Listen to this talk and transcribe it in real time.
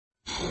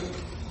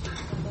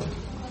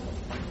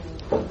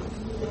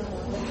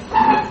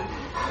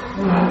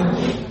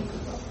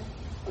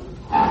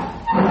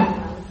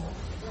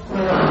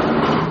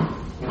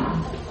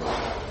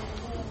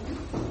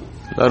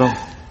எல்லாரும்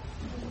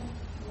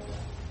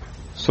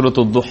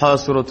சூரத்து துஹா,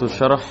 சூரத்து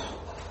ஷரஹ்,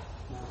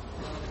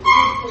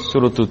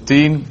 சூரத்து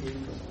தீன்,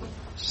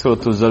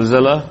 சூரத்து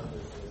ஜல்சலா,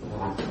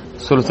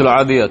 சூரத்துல்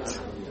ஆதியாத்,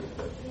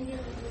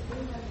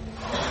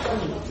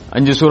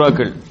 5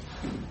 சூறாக்கள்.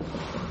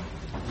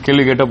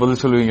 கேள்வி கேட்டா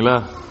பதில் சொல்லுவீங்களா?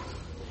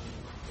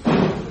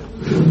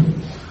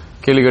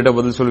 கேள்வி கேட்டா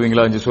பதில்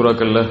சொல்லுவீங்களா? 5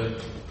 சூறாக்கள்ல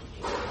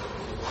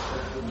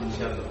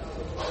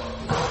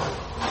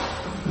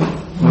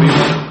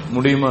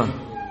முடியுமா?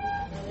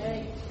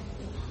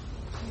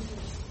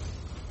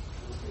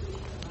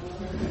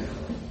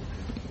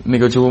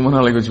 இன்னைக்கு வச்சு போமா,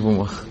 நாளைக்கு வச்சு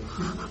போமா?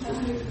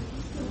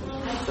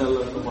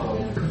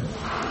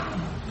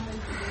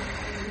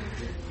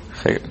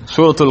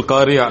 சூரத்துல்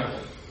காரியா.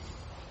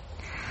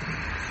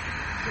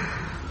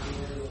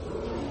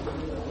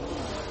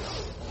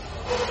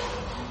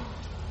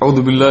 أعوذ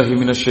بالله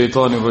من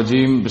الشيطان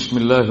الرجيم. بسم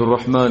الله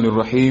الرحمن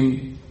الرحيم.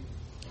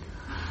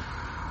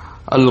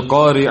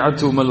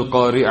 القارعة ما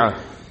القارعة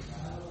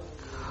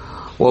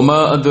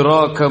وما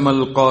أدراك ما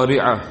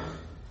القارعة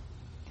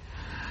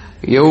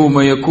يوم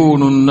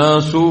يكون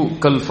الناس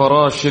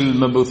كالفراش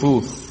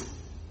المبثوث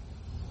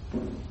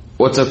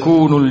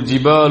وتكون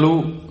الجبال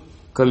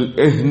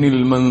كالعهن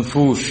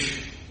المنفوش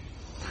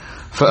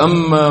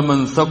فأما من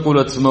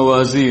ثقلت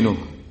موازينه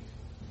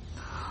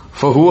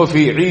فهو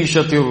في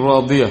عيشة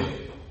راضية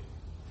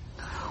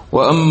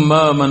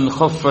وأما من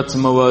خفت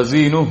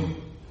موازينه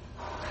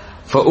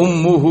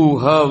فأمه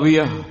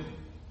هاوية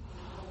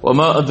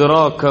وما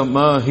أدراك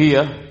ما هي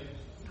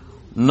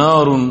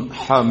نار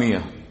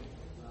حامية.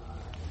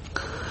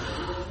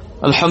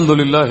 الحمد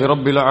لله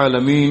رب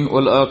العالمين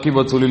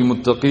والآقبة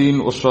للمتقين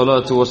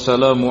والصلاة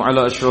والسلام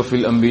على أشرف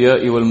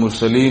الأنبياء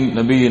والمرسلين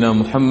نبينا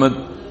محمد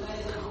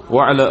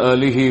وعلى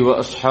آله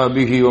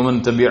وأصحابه ومن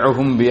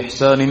تبعهم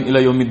بإحسان إلى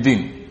يوم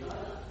الدين.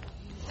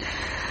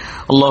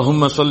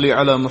 اللهم صل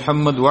على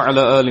محمد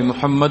وعلى آل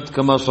محمد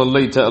كما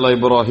صليت على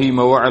إبراهيم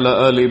وعلى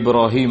آل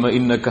إبراهيم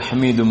إنك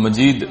حميد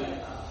مجيد.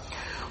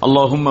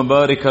 اللهم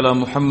بارك على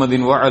محمد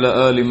وعلى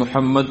آل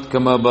محمد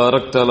كما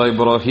باركت على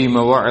إبراهيم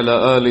وعلى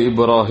آل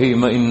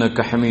إبراهيم إنك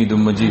حميد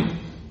مجيد.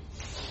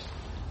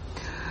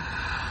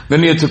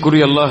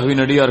 கண்ணியத்துக்குரிய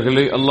அல்லாஹ்வின்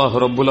அடியார்களே, அல்லாஹ்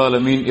ரப்புல்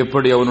ஆலமீன்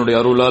எப்படி அவனுடைய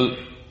அருளால்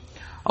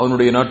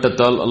அவனுடைய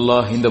நாட்டத்தால்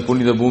அல்லாஹ் இந்த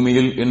புனித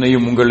பூமியில்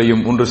என்னையும்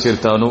உங்களையும் ஒன்று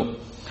சேர்த்தானோ,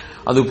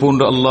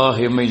 அதுபோன்று அல்லாஹ்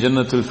எம்மை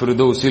ஜன்னத்துல்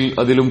ஃபிர்தௌஸில்,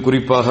 அதிலும்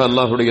குறிப்பாக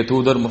அல்லாஹ்வுடைய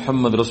தூதர்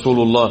முஹம்மது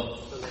ரசூலுல்லாஹ்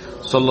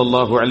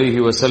ஸல்லல்லாஹு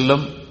அலைஹி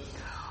வஸல்லம்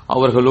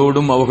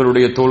அவர்களோடும்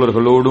அவர்களுடைய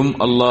தோழர்களோடும்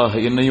அல்லாஹ்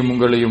என்னையும்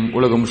உங்களையும்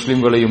உலக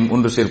முஸ்லிம்களையும்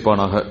ஒன்று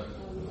சேர்ப்பானாக.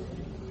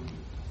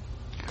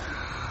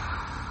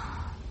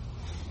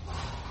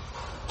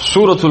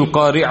 சூரத்துல்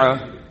காரிஆ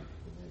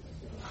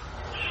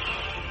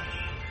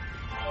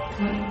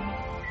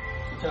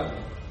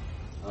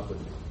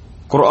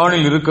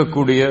குர்ஆனில்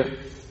இருக்கக்கூடிய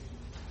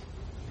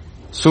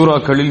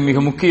சூறாக்களில் மிக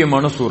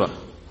முக்கியமான சூரா.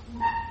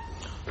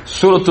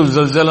 சூரத்துல்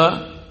ஜல்சலா,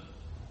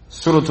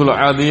 சூரத்துல்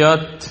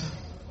ஆதியாத்,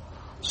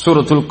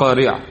 சூரத்துல்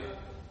காரிஆ,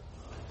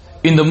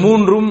 இந்த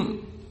மூன்றும்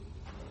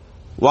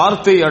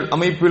வார்த்தை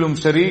அமைப்பிலும்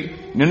சரி,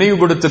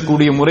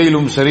 நினைவுபடுத்தக்கூடிய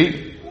முறையிலும் சரி,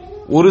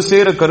 ஒரு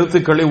சேர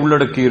கருத்துக்களை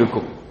உள்ளடக்கி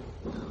இருக்கும்.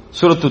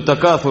 சூரத்து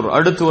தகாசுர்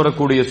அடுத்து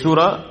வரக்கூடிய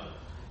சூரா.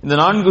 இந்த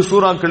 4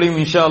 சூறாக்களையும்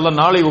இன்ஷா அல்லாஹ்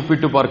நாளை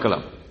ஒப்பிட்டு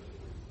பார்க்கலாம்.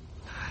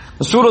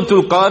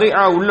 சூரத்துல்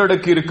காரிஆ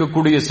உள்ளடக்கி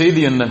இருக்கக்கூடிய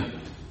செய்தி என்ன?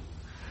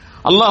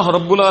 அல்லாஹ்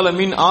ரப்புல்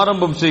ஆலமீன்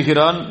ஆரம்பம்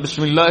செய்கிறான்,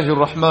 பிஸ்மில்லாஹிர்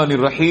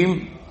ரஹ்மானிர் ரஹீம்.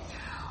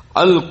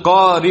 அல்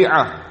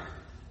காரிஆ.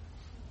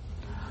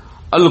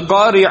 அல்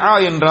காரிஆ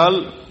என்றால்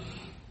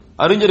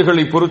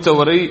அறிஞர்களை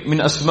பொறுத்தவரை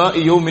மின்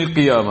அஸ்மாஇ யௌமில்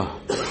கியாமா,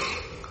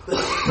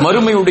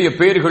 மறுமையுடைய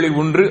பெயர்களில்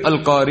ஒன்று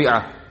அல் காரிஆ.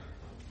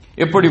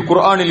 எப்படி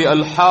குர்ஆனில்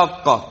அல்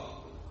ஹாக்கா,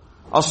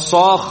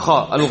 அஸ்ஸாஹா,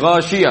 அல்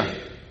காஷியா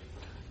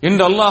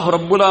என்று அல்லாஹ்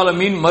ரப்புல்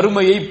ஆலமீன்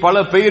மறுமையை பல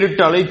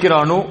பெயரிட்டு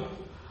அழைக்கிறானோ,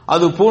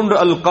 அது போன்று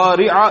அல்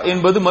காரிஆ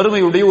என்பது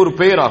மறுமையுடைய ஒரு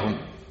பெயராகும்.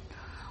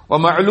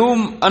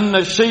 வமஅலூம் அன்ன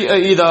ஷைஅ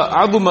இதா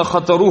அஸம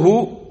ஹதருஹு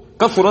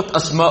கஸரத்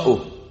அஸ்மாஉ.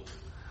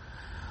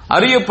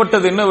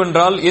 அறியப்பட்டது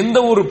என்னவென்றால், எந்த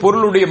ஒரு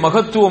பொருளுடைய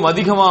மகத்துவம்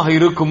அதிகமாக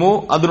இருக்குமோ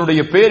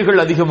அதனுடைய பெயர்கள்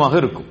அதிகமாக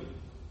இருக்கும்.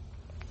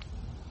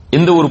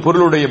 எந்த ஒரு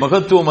பொருளுடைய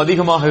மகத்துவம்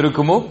அதிகமாக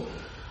இருக்குமோ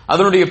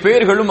அதனுடைய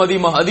பெயர்களும்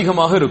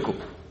அதிகமாக இருக்கும்.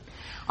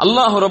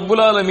 அல்லாஹ்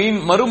ரப்புல் ஆலமீன்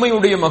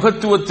மறுமையுடைய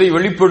மகத்துவத்தை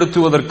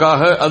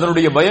வெளிப்படுத்துவதற்காக,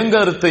 அதனுடைய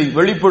பயங்கரத்தை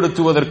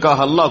வெளிப்படுத்துவதற்காக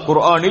அல்லாஹ்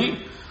குர்ஆனில்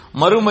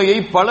மறுமையை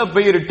பல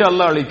பெயரிட்டு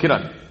அல்லாஹ்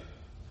அழைக்கிறான்.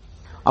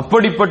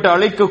 அப்படிப்பட்ட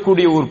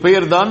அழைக்கக்கூடிய ஒரு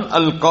பெயர்தான்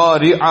அல்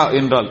காரிஆ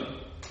என்றால்.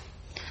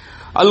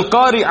 அல்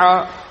காரிஆ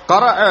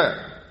கரஅ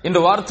என்ற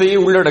வார்த்தையை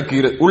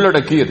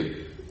உள்ளடக்கியது.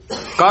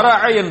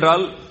 கரஅ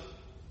என்றால்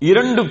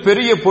 2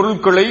 பெரிய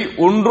பொருட்களை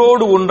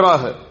ஒன்றோடு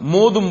ஒன்றாக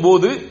மோதும்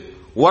போது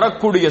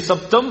வரக்கூடிய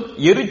சப்தம்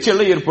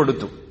எரிச்சலை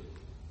ஏற்படுத்தும்.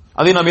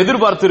 அதை நாம்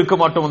எதிர்பார்த்து இருக்க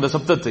மாட்டோம் அந்த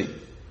சப்தத்தை.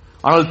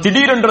 ஆனால்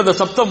திடீரென்ற அந்த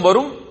சப்தம்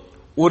வரும்,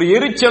 ஒரு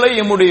எரிச்சலை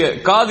எம்முடைய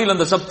காதில்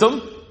அந்த சப்தம்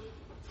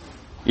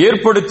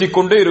ஏற்படுத்திக்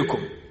கொண்டே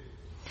இருக்கும்.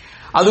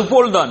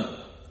 அதுபோல்தான்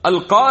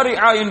அல்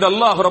காரிஆ என்று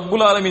அல்லாஹ்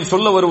ரப்புல் ஆலமீன்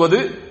சொல்ல வருவது,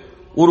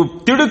 ஒரு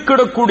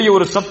திடுக்கிடக்கூடிய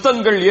ஒரு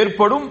சப்தங்கள்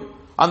ஏற்படும்,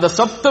 அந்த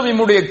சப்தம்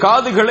நம்முடைய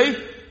காதுகளை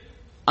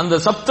அந்த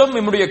சப்தம்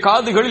நம்முடைய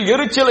காதுகளில்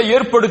எரிச்சலை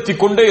ஏற்படுத்தி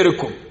கொண்டே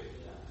இருக்கும்.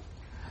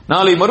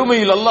 நாளை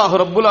மறுமையில் அல்லாஹ்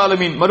ரப்புல்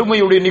ஆலமீன்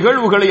மறுமையுடைய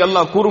நிகழ்வுகளை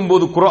அல்லாஹ்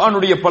கூறும்போது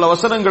குர்ஆனுடைய பல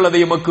வசனங்கள் அதை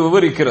நமக்கு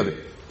விவரிக்கிறது.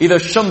 இத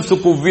ஷம்சு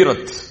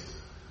குவ்விரத்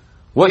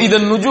வ இத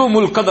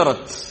நுஜூமுல்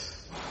கதரத்.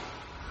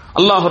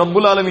 அல்லாஹ்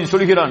ரப்புல் ஆலமீன்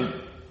சொல்கிறான்,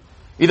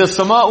 இத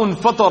ஸமாஉன்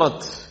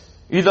ஃபதரத்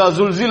இதா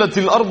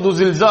ஸுல்ஸிலத்தில் அர்து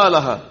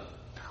ஸில்ஸாலஹா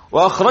வ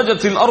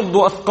அக்ரஜத்தில் அர்து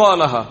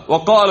அஸ்காலஹா வ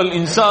காலல்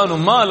இன்சானு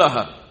மா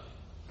லஹா.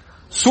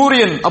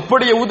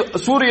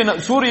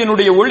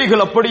 சூரியனுடைய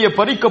ஒளிகள் அப்படியே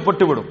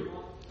பறிக்கப்பட்டு விடும்,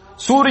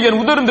 சூரியன்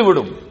உதிர்ந்து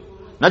விடும்,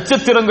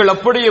 நட்சத்திரங்கள்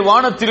அப்படியே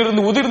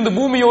வானத்திலிருந்து உதிர்ந்து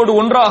பூமியோடு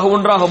ஒன்றாக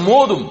ஒன்றாக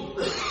மோதும்,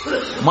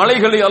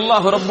 மலைகளை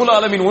அல்லாஹ் ரப்புல்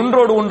ஆலமீன்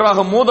ஒன்றோடு ஒன்றாக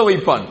மோத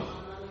வைப்பான்.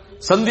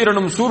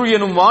 சந்திரனும்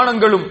சூரியனும்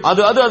வானங்களும்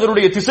அது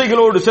அதனுடைய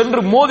திசைகளோடு சென்று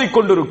மோதிக்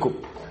கொண்டிருக்கும்.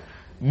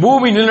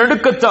 பூமி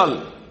நடுக்கத்தால்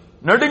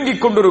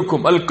நடுங்கிக்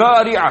கொண்டிருக்கும். அல்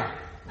காரியா.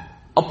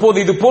 அப்போது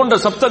இது போன்ற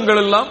சப்தங்கள்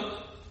எல்லாம்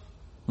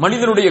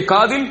மனிதனுடைய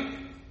காதில்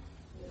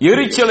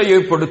எரிச்சலை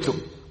ஏற்படுத்தும்.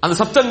 அந்த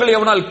சப்தங்களை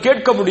அவனால்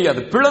கேட்க முடியாது,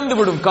 பிளந்து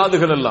விடும்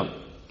காதுகள் எல்லாம்.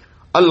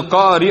 அல்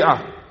காரியா.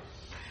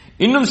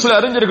 இன்னும் சில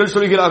அறிஞர்கள்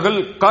சொல்கிறார்கள்,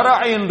 கரா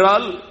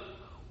என்றால்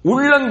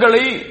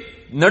உள்ளங்களை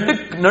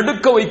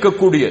நடுக்க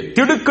வைக்கக்கூடிய,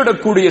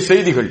 திடுக்கிடக்கூடிய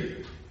செய்திகள்.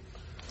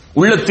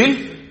 உள்ளத்தில்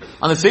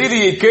அந்த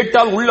செய்தியை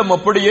கேட்டால் உள்ளம்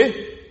அப்படியே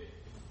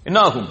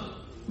என்னாகும்?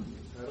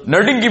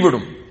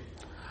 நடுங்கிவிடும்.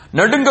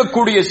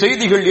 நடுங்கக்கூடிய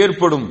செய்திகள்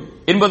ஏற்படும்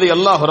என்பதை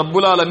அல்லாஹ்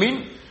ரப்புல் ஆலமீன்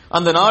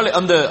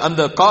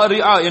அந்த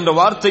காரியா என்ற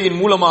வார்த்தையின்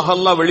மூலமாக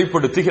அல்லாஹ்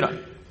வெளிப்படுத்துகிறான்.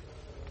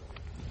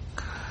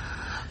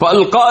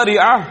 அல்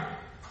காரியா,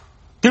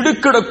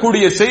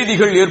 திடுக்கிடக்கூடிய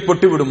செய்திகள்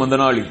ஏற்பட்டுவிடும் அந்த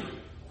நாளில்.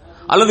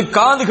 அல்லது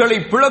காதுகளை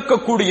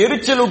பிளக்கக்கூடிய,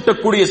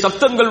 எரிச்சலூட்டக்கூடிய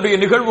சப்தங்களுடைய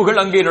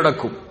நிகழ்வுகள் அங்கே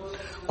நடக்கும்.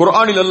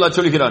 குர்ஆனில் அல்லாஹ்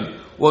சொல்கிறான்,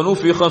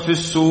 وَنُفِخَ فِي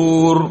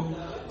الصُّورِ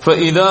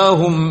فَإِذَا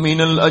هُمْ مِنَ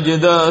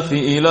الْأَجْدَاثِ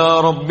إِلَى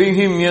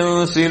رَبِّهِمْ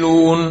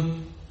يَنْسِلُونَ.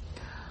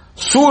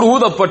 சூர்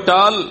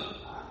ஊதப்பட்டால்,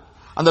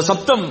 அந்த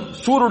சப்தம்,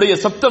 சூருடைய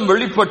சப்தம்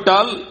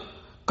வெளிப்பட்டால்,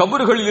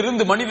 கபர்களில்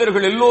இருந்து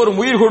மனிதர்கள் எல்லோரும்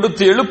உயிர்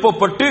கொடுத்து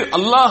எழுப்பப்பட்டு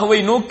அல்லாஹ்வை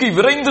நோக்கி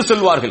விரைந்து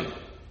செல்வார்கள்.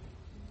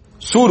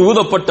 சூர்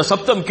ஊதப்பட்ட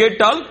சப்தம்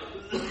கேட்டால்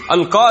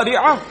அல்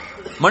காரியா,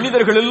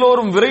 மனிதர்கள்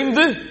எல்லோரும்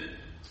விரைந்து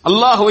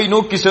அல்லாஹ்வை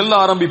நோக்கி செல்ல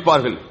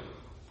ஆரம்பிப்பார்கள்.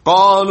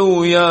 காலு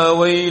யா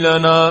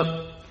வைலனா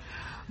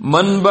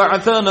மன்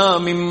பஅதனா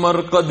மின்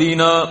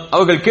மர்கதினா.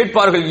 அவர்கள்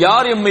கேட்பார்கள்,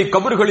 யார் எம்மை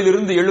கபர்களில்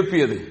இருந்து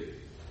எழுப்பியது?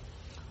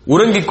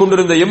 உறங்கிக்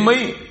கொண்டிருந்த எம்மை,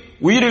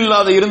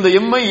 உயிரில்லாத இருந்த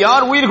எம்மை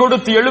யார் உயிர்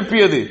கொடுத்து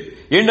எழுப்பியது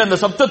என்ற அந்த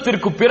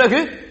சப்தத்திற்கு பிறகு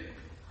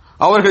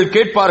அவர்கள்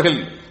கேட்பார்கள்.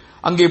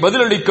 அங்கே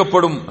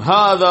பதிலளிக்கப்படும்,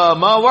 ஹாதா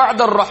மா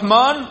வஅதர்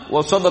ரஹ்மான்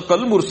வ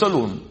ஸதகல்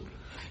முர்ஸலூன்.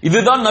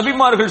 இதுதான்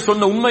நபிமார்கள்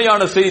சொன்ன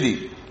உண்மையான செய்தி,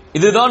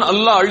 இதுதான்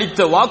அல்லாஹ் அளித்த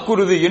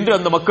வாக்குறுதி என்று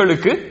அந்த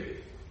மக்களுக்கு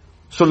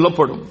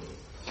சொல்லப்படும்.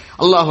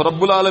 அல்லாஹ்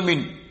ரப்புல்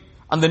ஆலமீன்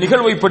அந்த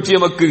நிகழ்வை பற்றி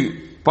நமக்கு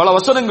பல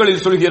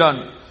வசனங்களில் சொல்கிறான்.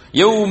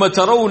 யௌம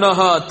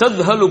தரவுனஹா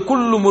தத்ஹலு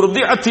குல்லு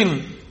முர்திஅத்தின்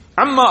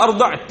அம்மா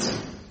அர்தஅத்.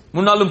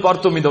 முன்னாலும்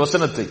பார்த்தோம் இந்த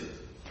வசனத்தை.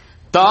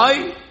 தாய்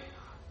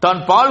தான்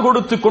பால்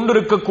கொடுத்து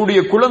கொண்டிருக்கக்கூடிய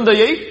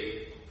குழந்தையை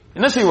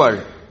என்ன செய்வாள்?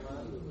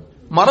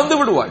 மறந்து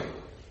விடுவாள்.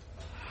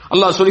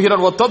 அல்லாஹ்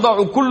சொல்கிறான்,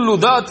 வத்ததஉ குல்லு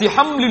தாத்தி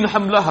ஹம்லின்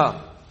ஹம்லஹா.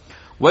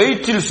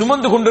 வயிற்றில்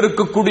சுமந்து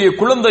கொண்டிருக்கக்கூடிய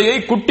குழந்தையை,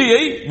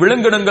 குட்டியை,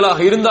 விலங்கினங்களாக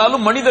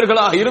இருந்தாலும்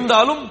மனிதர்களாக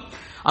இருந்தாலும்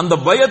அந்த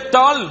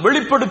பயத்தால்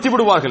வெளிப்படுத்தி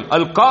விடுவார்கள்.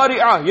 அல்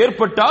காரியா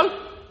ஏற்பட்டால்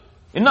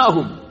என்ன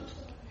ஆகும்?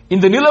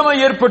 இந்த நிலைமை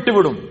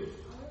ஏற்பட்டுவிடும்.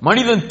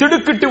 மனிதன்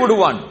திடுக்கிட்டு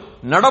விடுவான்.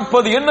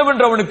 நடப்பது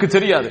என்னவென்று அவனுக்கு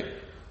தெரியாது.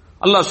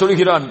 அல்லாஹ்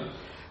சொல்கிறான்,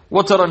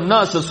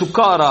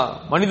 சுக்காரா,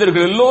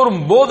 மனிதர்கள் எல்லோரும்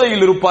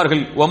போதையில்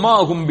இருப்பார்கள்.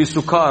 வமாஹும் பி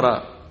சுக்காரா.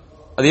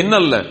 அது என்ன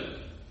அல்ல,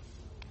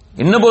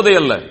 என்ன போதை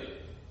அல்ல,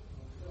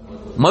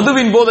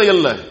 மதுவின் போதை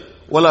அல்ல.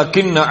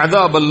 வலக்கின்ன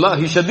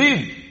அஸாபல்லாஹி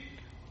ஷதீத்.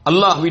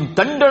 அல்லாஹ்வின்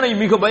தண்டனை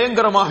மிக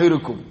பயங்கரமாக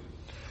இருக்கும்.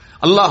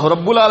 அல்லாஹ்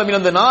ரப்புல் ஆலமீன்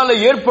அந்த நாளை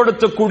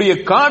ஏற்படுத்தக்கூடிய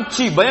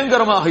காட்சி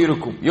பயங்கரமாக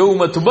இருக்கும்.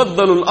 யௌம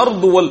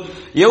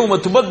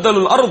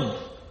துபத்தலுல் அர்த்.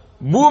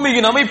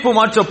 பூமியின் அமைப்பு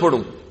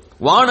மாற்றப்படும்.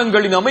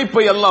 வானங்களின்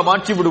அமைப்பை அல்லாஹ்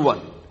மாற்றி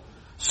விடுவான்.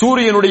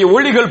 சூரியனுடைய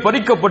ஒளிகள்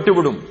பறிக்கப்பட்டு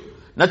விடும்.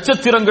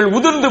 நட்சத்திரங்கள்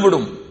உதிர்ந்து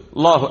விடும்.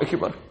 அல்லாஹு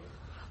அக்பர்.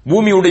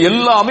 பூமியுடைய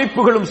எல்லா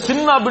அமைப்புகளும்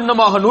சின்ன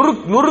பின்னமாக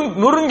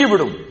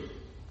நொறுங்கிவிடும்.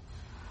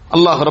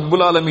 அல்லாஹ்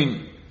ரப்புல் ஆலமீன்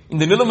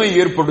இந்த நிலைமையை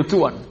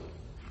ஏற்படுத்துவான்.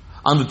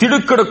 அந்த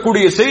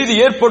திடுக்கிடக்கூடிய செய்தி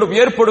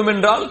ஏற்படும்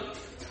என்றால்,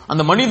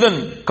 அந்த மனிதன்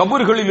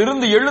கபர்களில்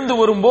இருந்து எழுந்து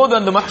வரும்போது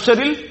அந்த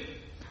மஹ்ஷரில்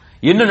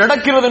என்ன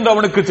நடக்கிறது என்று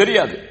அவனுக்கு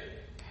தெரியாது.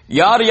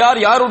 யார் யார்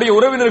யாருடைய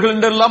உறவினர்கள்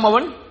என்றெல்லாம்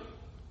அவன்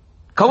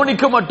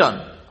கவனிக்க மாட்டான்.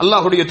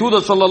 அல்லாஹ்வுடைய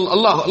தூதர்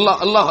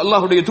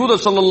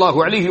ஸல்லல்லாஹு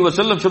அலைஹி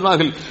வஸல்லம்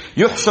சொன்னார்கள்,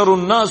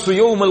 யுஹ்ஷருன் நாசு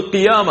யௌமல்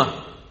கியாமஹ்.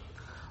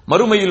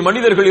 மறுமையில்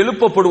மனிதர்கள்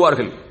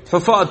எழுப்பப்படுவார்கள்.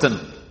 ஃபஃபாத்தன்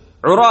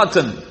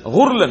உராத்தன்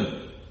குர்லன்,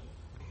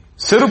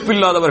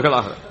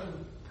 செருப்பில்லாதவர்களாக,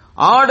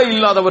 ஆடை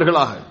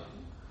இல்லாதவர்களாக.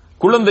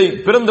 குழந்தை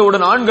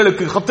பிறந்தவுடன்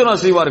ஆண்களுக்கு ஹத்னா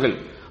செய்வார்கள்.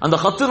 அந்த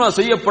ஹத்னா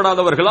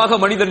செய்யப்படாதவர்களாக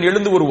மனிதன்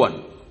எழுந்து வருவான்.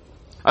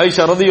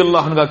 ஆயிஷா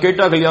ரலியல்லாஹு அன்ஹா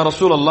கேட்டார்கள், யா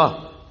ரசூலல்லாஹ்,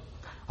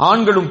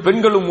 ஆண்களும்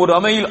பெண்களும் ஒரு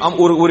அமையில்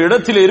ஒரு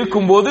இடத்திலே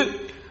இருக்கும்போது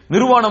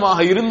நிர்வாணமாக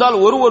இருந்தால்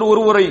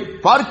ஒருவரை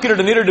பார்க்கிற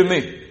நேரிடுமே.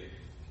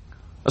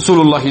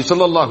 ரசூலுல்லாஹி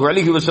ஸல்லல்லாஹு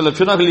அலைஹி வஸல்லம்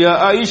சொன்னார்கள், யா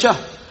ஆயிஷா,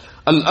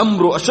 அல்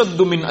அம்ரு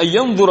அஷத்து மின் அன்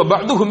யன்துர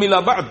பஅதுஹும் இலா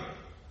பஅத்.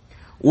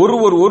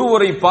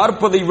 ஒருவரை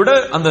பார்ப்பதை விட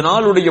அந்த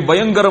நாளுடைய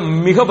பயங்கரம்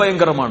மிக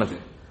பயங்கரமானது.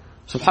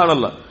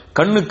 சுப்ஹானல்லாஹ்.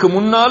 கண்ணுக்கு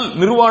முன்னால்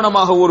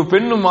நிர்வாணமாக ஒரு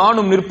பெண்ணும்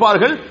ஆணும்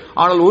நிற்பார்கள்.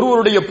 ஆனால்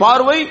ஒருவருடைய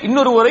பார்வை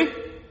இன்னொருவரை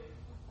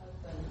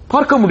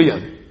பார்க்க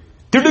முடியாது.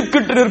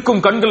 திடுக்கிட்டு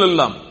நிற்கும் கண்கள்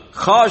எல்லாம்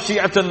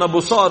காஷியத்தன்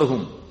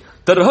அபுசாருஹும்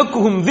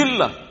தர்ஹக்குஹும்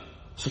தில்லா.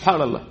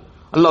 சுப்ஹானல்லாஹ்.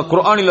 அல்லாஹ்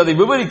குர்ஆனில் அதை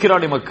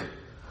விவரிக்கிறான் நமக்கு.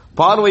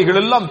 பார்வைகள்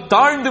எல்லாம்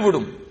தாழ்ந்து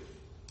விடும்.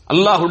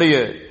 அல்லாஹ்வுடைய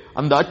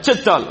அந்த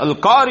அச்சத்தால் அல்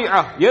காரிஆ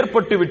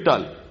ஏற்பட்டு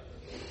விட்டால்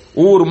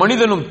ஒவ்வொரு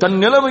மனிதனும் தன்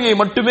நிலைமையை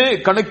மட்டுமே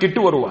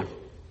கணக்கிட்டு வருவான்.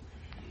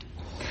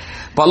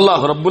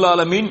 அல்லாஹ் ரப்புல்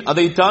ஆலமீன்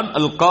அதைத்தான்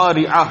அல்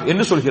காரிஆ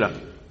என்று சொல்கிறான்.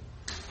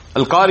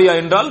 அல் காரியா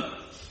என்றால்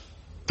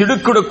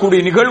திடுக்கிடக்கூடிய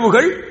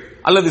நிகழ்வுகள்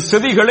அல்லது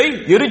செவிகளை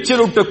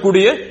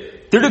எரிச்சலூட்டக்கூடிய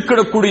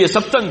திடுக்கிடக்கூடிய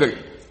சப்தங்கள்.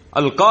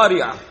 அல்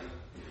காரியா.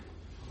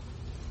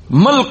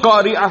 மல்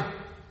காரியா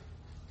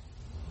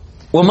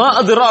வமா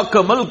அத்ராக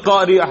மல்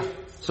காரியா.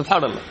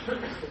 சுப்ஹானல்லாஹ்.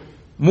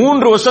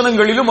 3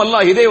 வசனங்களிலும்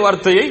அல்லாஹ் இதே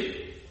வார்த்தையை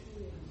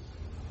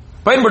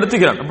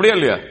பயன்படுத்துகிறான். அப்படியா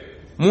இல்லையா?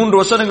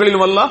 3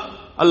 வசனங்களிலும் அல்லாஹ்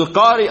அல்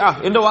காரியா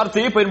என்ற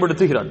வார்த்தையை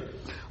பயன்படுத்துகிறான்.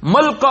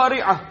 மல்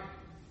காரியா.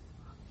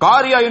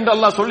 காரியா என்று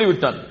அல்லாஹ்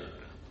சொல்லிவிட்டான்.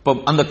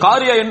 அந்த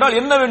காரியா என்றால்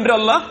என்னவென்று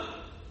அல்லாஹ்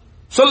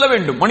சொல்ல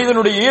வேண்டும்.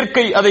 மனிதனுடைய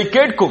இயற்கை அதை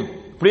கேட்கும்.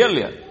 அப்படியா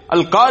இல்லையா?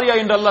 அல் காரியா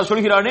என்று அல்லாஹ்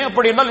சொல்கிறானே,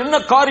 அப்படி என்றால் என்ன?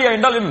 காரியா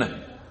என்றால் என்ன?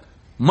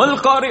 மல்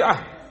காரியா.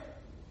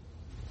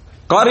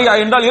 காரியா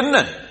என்றால் என்ன?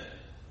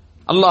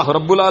 அல்லாஹ்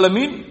ரப்புல்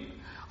ஆலமீன்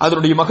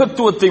அதனுடைய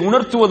மகத்துவத்தை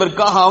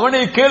உணர்த்துவதற்காக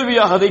அவனே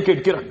கேள்வியாக அதை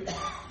கேட்கிறான்.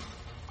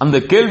 அந்த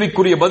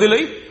கேள்விக்குரிய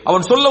பதிலை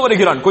அவன் சொல்ல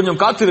வருகிறான். கொஞ்சம்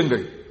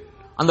காத்திருங்கள்.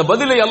 அந்த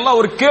பதிலை அல்லாஹ்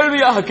ஒரு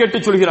கேள்வியாக கேட்டு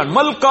சொல்கிறான்.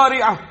 மல்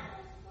காரியா.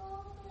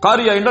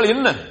 காரியா என்றால்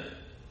என்ன?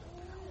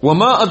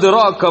 வமா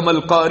அத்ராக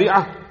மல் காரியா.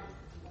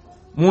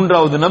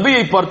 3வது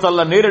நபியை பார்த்து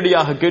அல்லாஹ்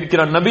நேரடியாக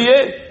கேட்கிறான், நபியே,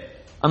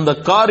 அந்த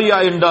காரியா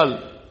என்றால்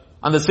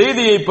அந்த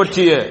செய்தியை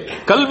பற்றிய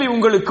கல்வி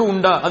உங்களுக்கு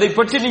உண்டா? அதை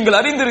பற்றி நீங்கள்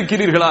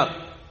அறிந்திருக்கிறீர்களா?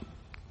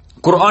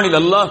 குர்ஆனில்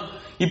அல்லாஹ்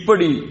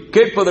இப்படி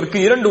கேட்பதற்கு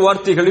 2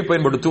 வார்த்தைகளை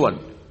பயன்படுத்துவான்.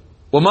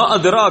 வமா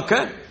அத்ராக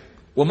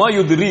வமா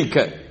யுத்ரீக.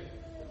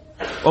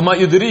 வமா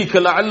யுத்ரீக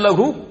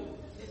லஅல்லஹு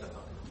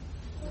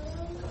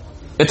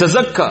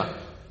யதஸக்கா.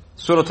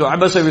 சூரத்து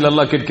அபஸவில்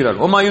அல்லாஹ் கேட்கிறான்,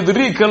 வமா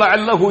யுத்ரீக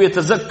லஅல்லஹு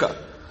யதஸக்கா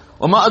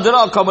வமா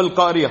அத்ராக மல்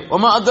காரியா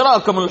வமா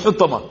அத்ராக மல்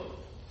ஹுத்தமா.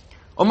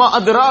 வமா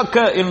அத்ராக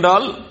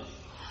என்றால்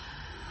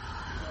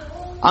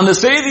அந்த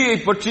செய்தியை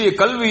பற்றிய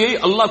கல்வியை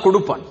அல்லாஹ்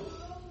கொடுப்பான்.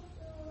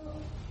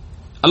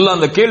 அல்லாஹ்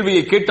அந்த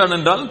கேள்வியை கேட்டான்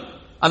என்றால்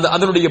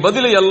அதனுடைய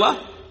பதிலை அல்லாஹ்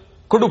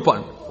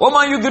கொடுப்பான்.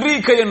 வமா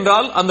யுத்ரீக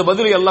என்றால் அந்த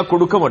பதிலை அல்லாஹ்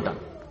கொடுக்க மாட்டான்.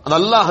 அது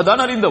அல்லாஹ்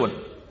தான் அறிந்தவன்.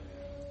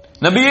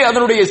 நபியே,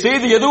 அதனுடைய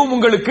செய்தி எதுவும்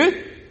உங்களுக்கு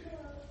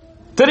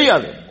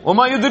தெரியாது.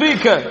 வமா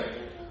யுத்ரீக,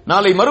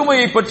 நாளை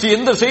மறுமையை பற்றி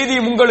எந்த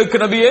செய்தியும் உங்களுக்கு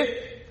நபியே,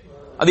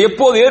 அது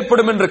எப்போது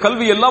ஏற்படும் என்ற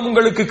கல்வி எல்லாம்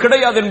உங்களுக்கு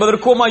கிடையாது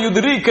என்பதற்கு வமா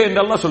யுத்ரீக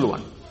என்று அல்லாஹ்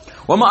சொல்லுவான்.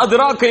 வமா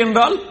அத்ராக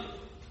என்றால்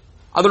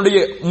அதனுடைய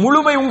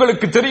முழுமை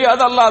உங்களுக்கு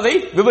தெரியாது, அல்லாஹ் அதை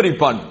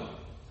விவரிப்பான்.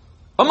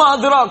 வமா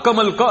அத்ராக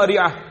மல்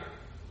காரியா.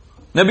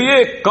 நபியே,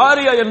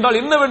 காரியா என்றால்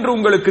என்னவென்று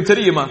உங்களுக்கு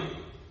தெரியுமா?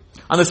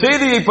 அந்த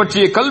செய்தியை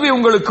பற்றிய கல்வி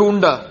உங்களுக்கு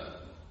உண்டா?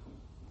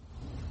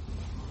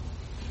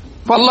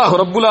 அல்லாஹ்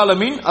ரப்புல்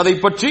ஆலமீன் அதை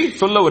பற்றி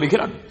சொல்ல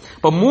வருகிறான்.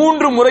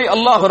 3 முறை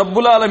அல்லாஹ்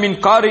ரப்புல் ஆலமீன்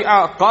காரியா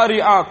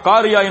காரியா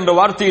காரியா என்ற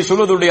வார்த்தையை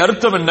சொல்வதுடைய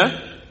அர்த்தம் என்ன?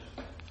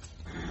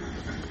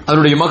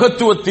 அதனுடைய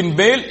மகத்துவத்தின்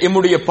மேல்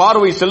எம்முடைய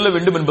பார்வை செல்ல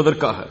வேண்டும்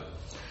என்பதற்காக,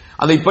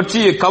 அதை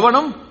பற்றிய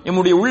கவனம்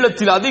எம்முடைய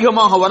உள்ளத்தில்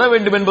அதிகமாக வர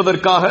வேண்டும்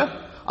என்பதற்காக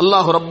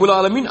அல்லாஹ் ரப்புல்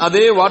ஆலமீன்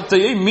அதே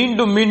வார்த்தையை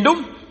மீண்டும் மீண்டும்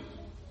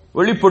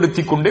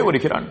வெளிப்படுத்திக் கொண்டே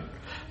வருகிறான்.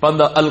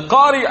 அந்த அல்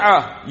காரியா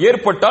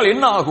ஏற்பட்டால்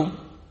என்ன ஆகும்?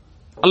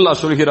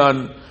 அல்லாஹ் சொல்கிறான்,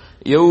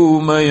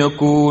 யௌம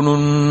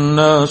யகூனுன்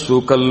நாசு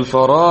கல்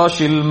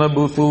ஃபராஷில்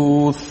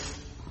மப்தூஸ்.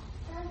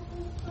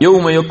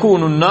 யௌம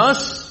யகூனுன்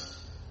நாஸ்,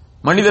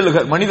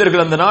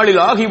 மனிதர்கள் அந்த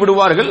நாளில்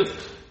ஆகிவிடுவார்கள்.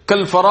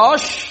 கல்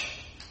ஃபராஷ்.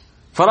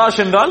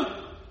 ஃபராஷ் என்றால்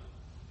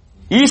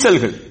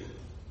ஈசல்கள்.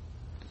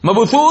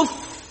 மப்தூஸ்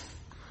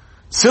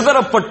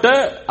சிதறப்பட்ட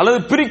அல்லது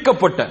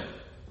பிரிக்கப்பட்ட.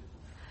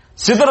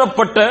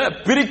 சிதறப்பட்ட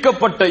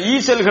பிரிக்கப்பட்ட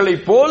ஈசல்களை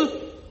போல்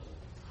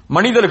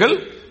மனிதர்கள்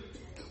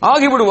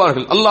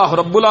ஆகிவிடுவார்கள். அல்லாஹ்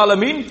ரப்புல்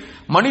ஆலமீன்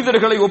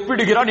மனிதர்களை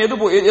ஒப்பிடுகிறான்.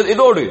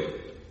 எதோடு?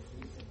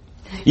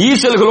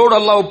 ஈசல்களோடு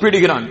அல்லாஹ்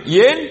ஒப்பிடுகிறான்.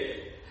 ஏன்?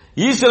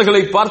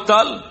 ஈசல்களை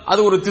பார்த்தால் அது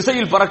ஒரு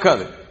திசையில்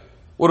பறக்காது,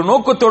 ஒரு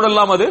நோக்கத்தோடு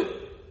எல்லாம் அது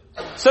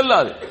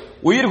செல்லாது.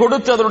 உயிர்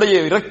கொடுத்து அதனுடைய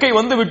இறக்கை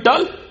வந்து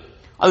விட்டால்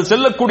அது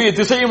செல்லக்கூடிய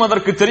திசையும்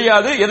அதற்கு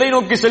தெரியாது, எதை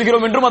நோக்கி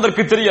செல்கிறோம் என்றும்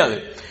அதற்கு தெரியாது.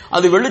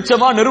 அது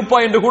வெளிச்சமா நெருப்பா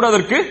என்று கூட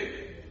அதற்கு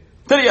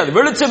தெரியாது.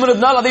 வெளிச்சம்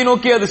இருந்தால் அதை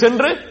நோக்கி அது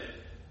சென்று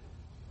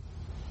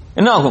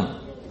என்ன ஆகும்?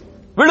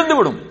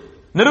 விழுந்துவிடும்.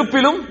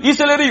 நெருப்பிலும்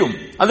ஈசல் எரியும்,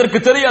 அதற்கு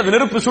தெரியாது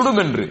நெருப்பு சுடும்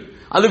என்று.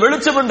 அது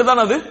வெளிச்சம்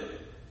என்றுதான் அது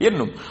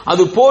எண்ணும்.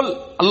 அது போல்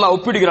அல்லாஹ்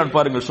ஒப்பிடுகிறான்.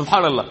 பாருங்கள்,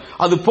 சுப்ஹானல்லாஹ்.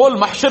 அது போல்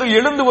மஹ்ஷரில்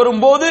எழுந்து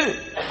வரும்போது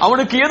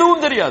அவனுக்கு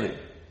எதுவும் தெரியாது,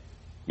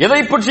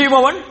 எதை பற்றியும்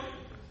அவன்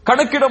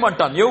கணக்கிட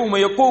மாட்டான். யௌம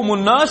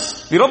யகூமுன் நாஸ்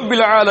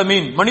லிரப்பில்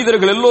ஆலமீன்,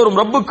 மனிதர்கள் எல்லோரும்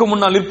ரப்புக்கு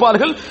முன்னால்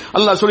நிற்பார்கள்.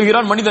 அல்லாஹ்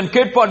சொல்கிறான், மனிதன்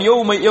கேட்பான்,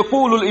 யௌம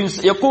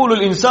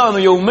யகூலுல்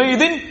இன்சானு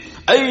யௌமைதின்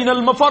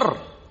ஐனல் மஃபர்,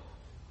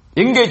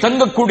 எங்கே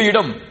தங்கக்கூடிய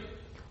இடம்,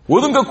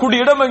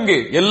 ஒதுங்கக்கூடிய இடம் எங்கே?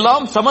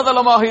 எல்லாம்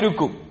சமதளமாக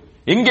இருக்கும்,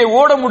 எங்கே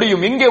ஓட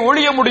முடியும், எங்கே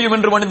ஒளிய முடியும்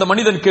என்று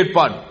மனிதன்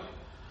கேட்பான்.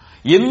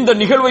 எந்த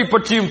நிகழ்வை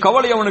பற்றியும்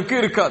கவலை அவனுக்கு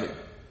இருக்காது.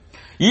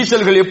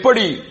 ஈசல்கள்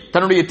எப்படி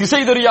தன்னுடைய திசை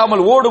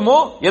தெரியாமல் ஓடுமோ,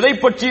 எதை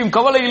பற்றியும்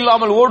கவலை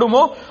இல்லாமல்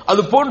ஓடுமோ,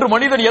 அது போன்று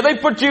மனிதன் எதை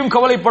பற்றியும்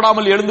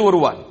கவலைப்படாமல் எழுந்து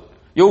வருவான்.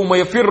 யௌம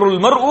யஃபிர்ருல்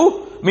மர்உ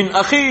மின்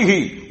அஹீஹி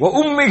வ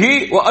உம்மிஹி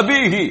வ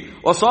அபீஹி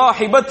வ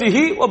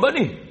ஸாஹிபத்திஹி வ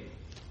பனிஹி.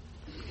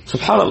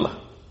 சுப்ஹானல்லாஹ்,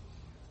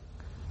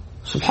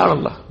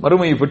 சுப்ஹானல்லாஹ்.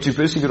 மறுமையை பற்றி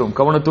பேசுகிறோம்,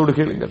 கவனத்தோடு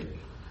கேளுங்கள்.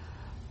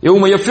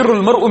 யௌம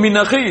யஃபிர்ருல் மர்உ மின்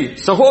அஹீஹி,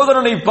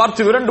 சகோதரனை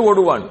பார்த்து விரண்டு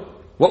ஓடுவான்.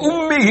 வ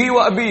உம்மிஹி வ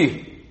அபீஹி,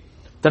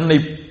 தன்னை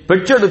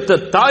பெற்றெடுத்த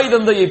தாய்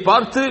தந்தையை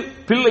பார்த்து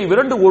பிள்ளை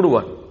விரண்டு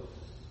ஓடுவான்.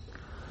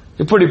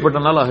 எப்படிப்பட்ட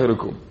நாளாக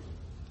இருக்கும்.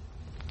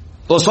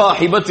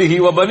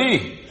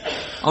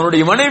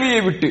 அவனுடைய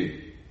மனைவியை விட்டு,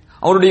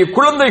 அவனுடைய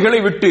குழந்தைகளை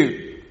விட்டு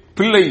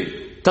பிள்ளை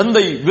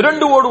தந்தை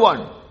விரண்டு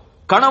ஓடுவான்,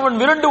 கணவன்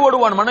விரண்டு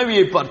ஓடுவான்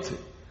மனைவியை பார்த்து.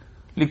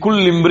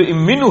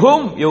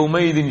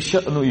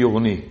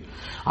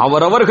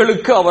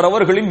 அவரவர்களுக்கு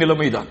அவரவர்களின்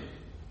நிலைமைதான்.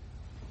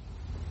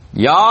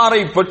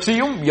 யாரை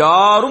பற்றியும்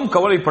யாரும்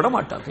கவலைப்பட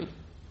மாட்டார்கள்.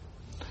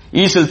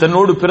 ஈசல்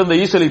தன்னோடு பிறந்த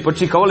ஈசலை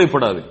பற்றி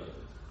கவலைப்படாது.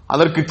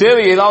 அதற்கு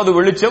தேவை ஏதாவது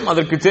வெளிச்சம்,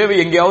 அதற்கு தேவை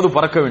எங்கேயாவது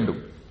பறக்க வேண்டும்,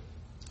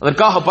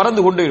 அதற்காக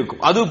பறந்து கொண்டே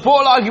இருக்கும். அது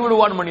போலாகி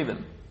விடுவான்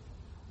மனிதன்.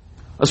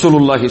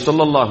 ரசூலுல்லாஹி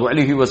ஸல்லல்லாஹு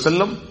அலைஹி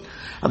வஸல்லம்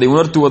அதை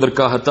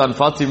உணர்த்துவதற்காகத்தான்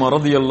ஃபாத்திமா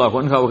ரலியல்லாஹு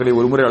அன்ஹா அவர்களை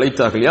ஒருமுறை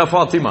அழைத்தார்கள். யா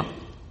ஃபாத்திமா,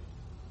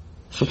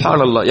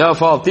 சுப்ஹானல்லாஹ், யா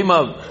ஃபாத்திமா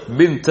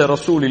பின்த்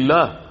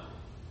ரசூலில்லாஹ்,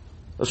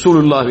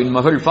 ரசூலுல்லாஹ்வின்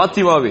மகள்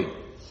ஃபாத்திமாவே,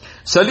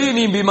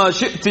 சலீனி பிமா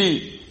ஷிஅ்தி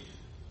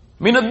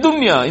மினத்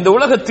துன்யா, இந்த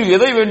உலகத்தில்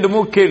எதை வேண்டுமோ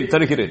கேள்,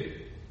 தருகிறேன்.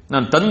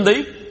 நான் தந்தை,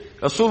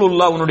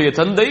 ரசூலுல்லாஹ் உன்னுடைய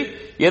தந்தை,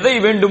 எதை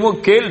வேண்டுமோ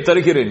கேள்,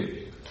 தருகிறேன்.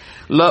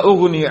 லா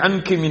உக்னி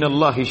அன்கி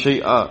மினல்லாஹி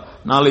ஷைஆ,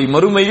 நாளை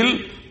மறுமையில்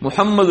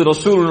முஹம்மது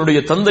ரசூலுடைய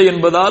தந்தை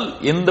என்பதால்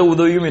எந்த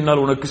உதவியும்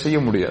என்னால் உனக்கு செய்ய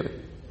முடியாது.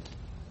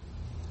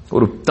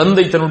 ஒரு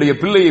தந்தை தன்னுடைய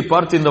பிள்ளையை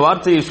பார்த்து இந்த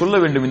வார்த்தையை சொல்ல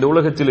வேண்டும். இந்த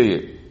உலகத்திலேயே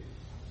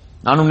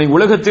நான் உன்னை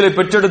உலகத்திலே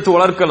பெற்றெடுத்து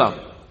வளர்க்கலாம்,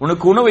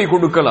 உனக்கு உணவை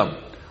கொடுக்கலாம்,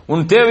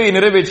 உன் தேவையை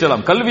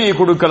நிறைவேற்றலாம், கல்வியை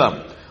கொடுக்கலாம்.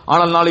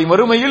 ஆனால் நாளை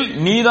மறுமையில்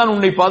நீதான்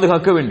உன்னை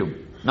பாதுகாக்க வேண்டும்,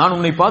 நான்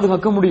உன்னை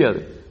பாதுகாக்க முடியாது.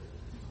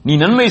 நீ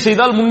நன்மை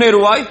செய்தால்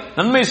முன்னேறுவாய்,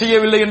 நன்மை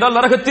செய்யவில்லை என்றால்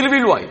நரகத்தில்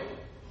வீழ்வாய்.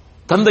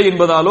 தந்தை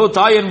என்பதாலோ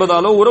தாய்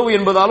என்பதாலோ உறவு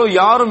என்பதாலோ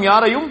யாரும்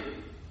யாரையும்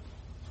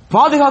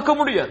பாதுகாக்க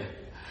முடியாது.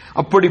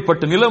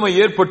 அப்படிப்பட்ட நிலைமை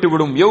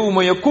ஏற்பட்டுவிடும். யௌம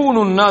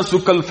யகூனுன் நாசு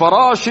கல்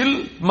ஃபராஷில்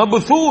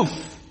மப்தூஸ்.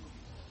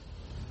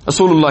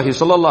 ரசூலுல்லாஹி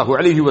ஸல்லல்லாஹு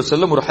அலைஹி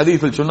வஸல்லம் ஒரு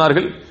ஹதீஸில்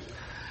சொன்னார்கள்,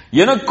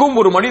 எனக்கும்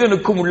ஒரு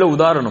மனிதனுக்கும் உள்ள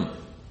உதாரணம்,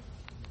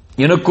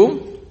 எனக்கும்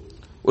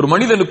ஒரு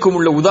மனிதனுக்கும்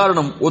உள்ள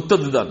உதாரணம்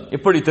ஒத்ததுதான்.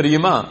 எப்படி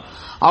தெரியுமா?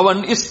 அவன்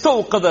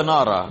இஸ்தௌகத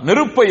நாரா,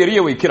 நெருப்பை எரிய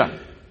வைக்கிறான்.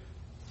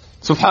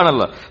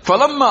 சுப்ஹானல்லாஹ்.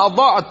 ஃபலம்மா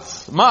அதாஅத்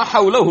மா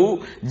ஹவுலஹு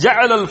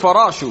ஜஅல அல்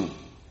ஃபராஷு,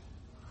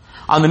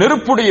 அந்த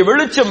நெருப்புடைய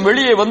வெளிச்சம்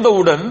வெளியே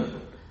வந்தவுடன்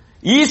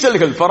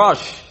ஈசல்கள்,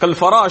 ஃபராஷ் கல்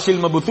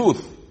ஃபராஷில்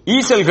மப்தூஸ்,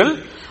 ஈசல்கள்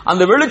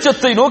அந்த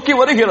வெளிச்சத்தை நோக்கி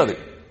வருகிறது.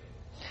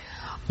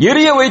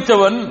 எரிய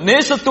வைத்தவன்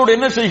நேசத்தோடு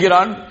என்ன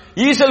செய்கிறான்?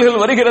 ஈசல்கள்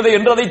வருகிறது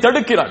என்று அதை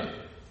தடுக்கிறான்,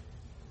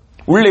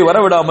 உள்ளே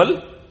வரவிடாமல்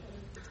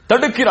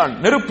தடுக்கிறான்,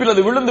 நெருப்பில்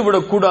அது விழுந்து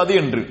விடக்கூடாது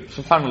என்று.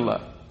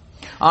 சுப்ஹானல்லாஹ்.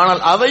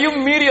 ஆனால் அதையும்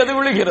மீறி அது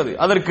விழுகிறது,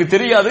 அதற்கு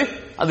தெரியாது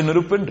அது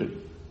நெருப்பு என்று.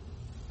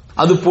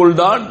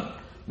 அதுபோல்தான்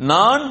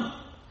நான்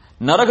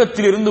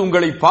நரகத்தில் இருந்து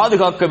உங்களை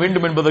பாதுகாக்க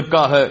வேண்டும்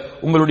என்பதற்காக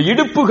உங்களுடைய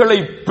இடுப்புகளை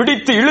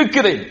பிடித்து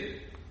இழுக்கிறேன்,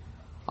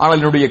 ஆனால்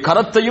என்னுடைய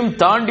கரத்தையும்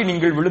தாண்டி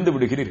நீங்கள் விழுந்து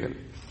விடுகிறீர்கள்.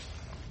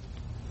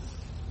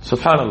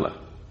 சுப்ஹானல்லாஹ்.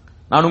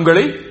 நான்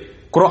உங்களை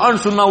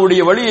குர்ஆன்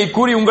சுன்னாவுடைய வழியை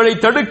கூறி உங்களை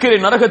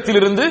தடுக்கிறேன் நரகத்தில்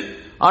இருந்து,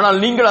 ஆனால்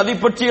நீங்கள் அதை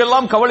பற்றி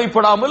எல்லாம்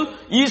கவலைப்படாமல்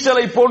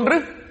ஈசலை போன்று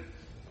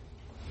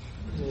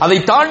அதை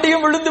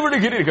தாண்டியும் விழுந்து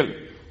விடுகிறீர்கள்.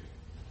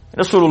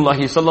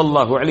 ரசூலுல்லாஹி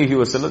ஸல்லல்லாஹு அலைஹி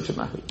வஸல்லம்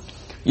சொன்னார்கள்,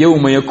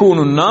 யௌம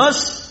யகூனுன்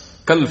நாஸ்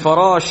கல்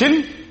ஃபராஷில்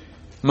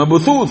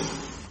மப்தூஸ்.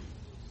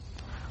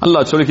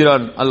 அல்லாஹ்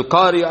சொல்கிறான், அல்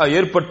காரியா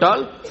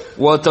ஏற்பட்டால்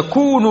வ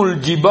தகூனுல்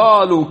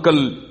ஜிபாலு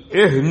கல்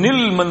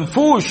இஹ்னில்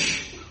மன்ஃபூஷ்.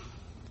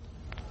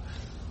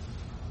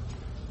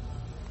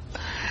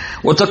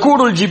 வ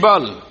தகூனுல்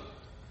ஜிபால்,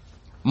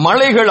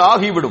 மலைகள்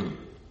ஆகிவிடும்.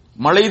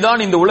 மலைதான்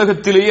இந்த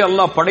உலகத்திலேயே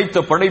அல்லாஹ் படைத்த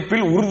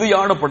படைப்பில்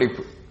உறுதியான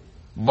படைப்பு,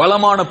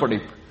 பலமான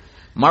படைப்பு.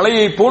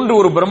 மலையை போன்று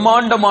ஒரு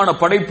பிரம்மாண்டமான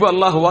படைப்பு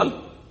அல்லாஹ்வால்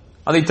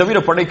அதை தவிர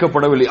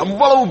படைக்கப்படவில்லை.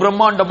 அவ்வளவு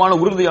பிரம்மாண்டமான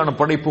உறுதியான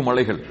படைப்பு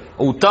மலைகள்.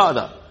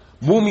 உத்தாதா,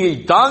 பூமியை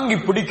தாங்கி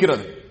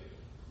பிடிக்கிறது.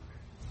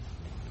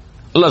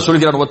 அல்லாஹ்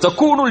சொல்கிறான், வ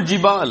தகூனுல்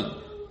ஜிபால்,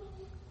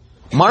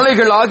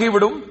 மலைகள்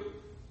ஆகிவிடும்.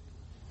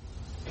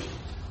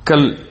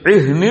 கல்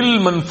இஹ்னில்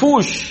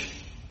மன்ஃபூஷ்,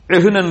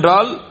 இஹ்ன்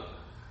என்றால்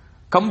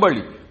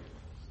கம்பளி,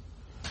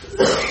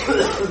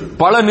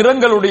 பல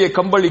நிறங்களுடைய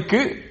கம்பளிக்கு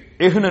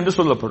இஹ்ன் என்று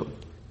சொல்லப்படும்.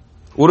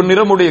 ஒரு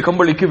நிறமுடைய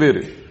கம்பளிக்கு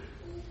வேறு.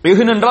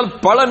 இஹ்ன் என்றால்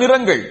பல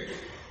நிறங்கள்,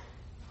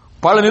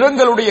 பல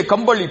நிறங்களுடைய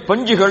கம்பளி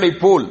பஞ்சுகளை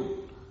போல்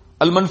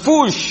அல்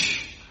மன்ஃபூஷ்,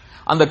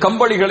 அந்த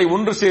கம்பளிகளை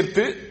ஒன்று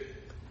சேர்த்து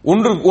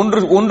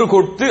ஒன்று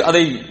கொடுத்து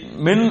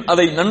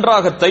அதை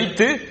நன்றாக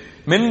தைத்து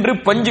மென்று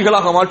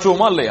பஞ்சுகளாக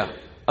மாற்றுவோமா இல்லையா,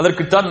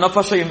 அதற்குத்தான்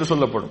நஃபஷ என்று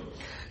சொல்லப்படும்.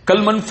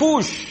 கல்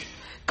மன்ஃபூஷ்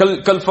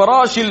கல்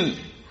ஃபராஷில்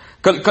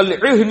கல்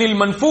இஹ்னில்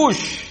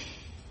மன்ஃபூஷ்,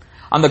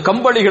 அந்த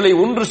கம்பளிகளை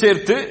ஒன்று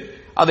சேர்த்து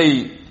அதை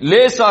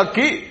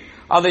லேசாக்கி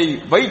அதை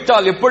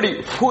வைத்தால் எப்படி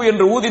ஃபூ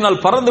என்று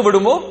ஊதினால் பறந்து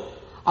விடுமோ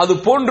அது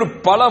போன்று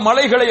பல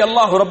மலைகளை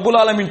அல்லாஹ் ரப்புல்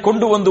ஆலமீன்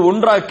கொண்டு வந்து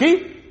ஒன்றாக்கி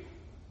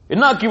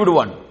என்னாக்கி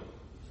விடுவான்,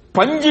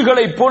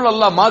 பஞ்சுகளை போல்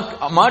அல்லாஹ்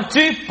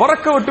மாற்றி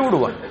பறக்க விட்டு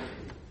விடுவான்.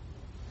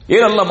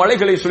 ஏன் அல்லாஹ்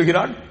மலைகளை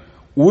சொல்கிறான்?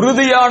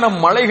 உறுதியான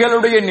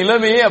மலைகளுடைய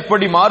நிலைமையே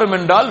அப்படி மாறும்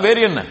என்றால்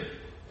வேறு என்ன,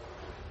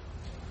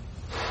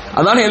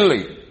 அதான இல்லை.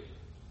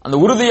 அந்த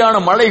உறுதியான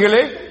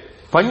மலைகளே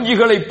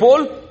பஞ்சுகளை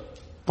போல்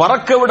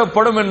பறக்க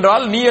விடப்படும்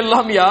என்றால் நீ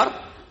எல்லாம் யார்,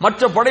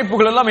 மற்ற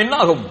படைப்புகள் எல்லாம் என்ன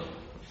ஆகும்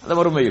அந்த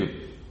மறுமையில்?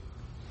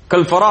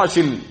 கல்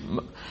ஃபராஷில்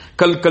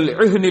கல்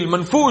இஹ்னில்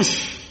மன்ஃபூஷ்,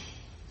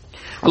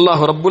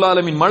 அல்லாஹ் ரப்புல்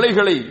ஆலமீன்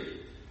மலைகளை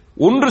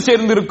ஒன்று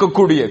சேர்ந்து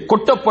இருக்கக்கூடிய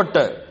கொட்டப்பட்ட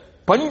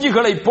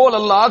பஞ்சுகளை போல்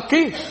அல்லாஹ்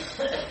ஆக்கி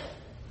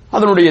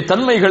அதனுடைய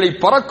தன்மைகளை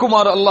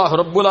பறக்குமாறு அல்லாஹ்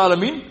ரப்புல்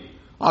ஆலமீன்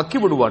ஆக்கி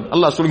விடுவான்.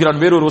 அல்லாஹ்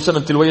சொல்கிறான் வேறொரு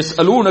வசனத்தில்,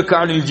 வயஸ்அலூனக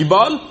அனில்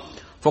ஜிபால்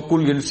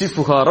ஃபகுல்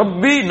யன்சிஃபுஹா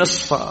ரப்பி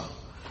நஸ்ஃபா,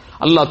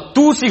 அல்லாஹ்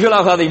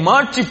தூசிகளாக அதை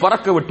மாற்றி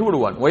பறக்க விட்டு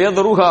விடுவான்.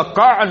 வயதருஹா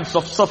காஅன்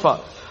ஸஃப்ஸஃபா,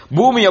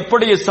 பூமி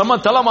அப்படியே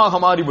சமதளமாக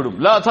மாறிவிடும்.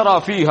 லா தரா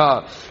ஃபீஹா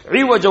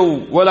இவஜௌ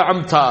வலா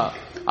அம்தா,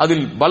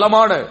 அதில்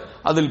பலமான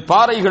அதில்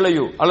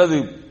பாறைகளையோ அல்லது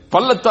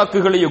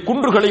பள்ளத்தாக்குகளையோ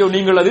குன்றுகளையோ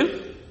நீங்கள் அதில்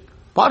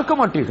பார்க்க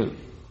மாட்டீர்கள்.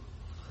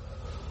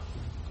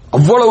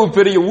 அவ்வளவு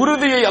பெரிய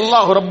உறுதியை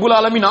அல்லாஹ் ரப்புல்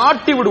ஆலமீன்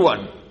ஆட்டி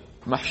விடுவான்.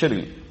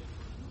 மஹ்ஷரில்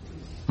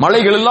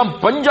மலைகள் எல்லாம்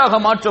பஞ்சாக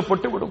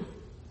மாற்றப்பட்டு விடும்.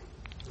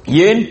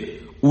 ஏன்?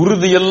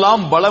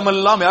 உறுதியெல்லாம்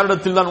பலமெல்லாம்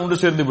யாரிடத்தில் தான் ஒன்று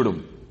சேர்ந்து விடும்?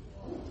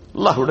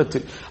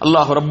 அல்லாஹ்விடத்தில்.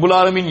 அல்லாஹ் ரப்புல்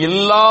ஆலமீன்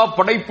எல்லா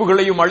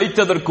படைப்புகளையும்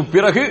அழித்ததற்கு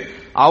பிறகு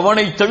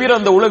அவனை தவிர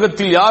அந்த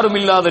உலகத்தில் யாரும்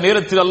இல்லாத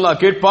நேரத்தில்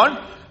அல்லாஹ் கேட்பான்,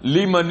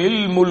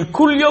 லிமனில்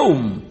முல்குல்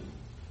யௌம்,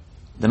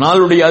 இந்த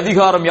நாளுடைய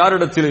அதிகாரம்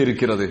யாரிடத்தில்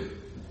இருக்கிறது?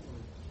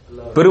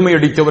 பெருமை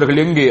அடித்தவர்கள்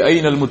எங்கே?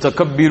 ஐனல்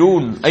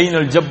முத்தகப்பிரூன்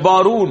ஐனல்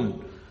ஜப்பாரூன்,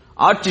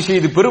 ஆட்சி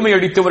செய்து பெருமை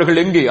அடித்தவர்கள்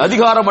எங்கே?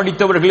 அதிகாரம்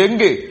அடித்தவர்கள்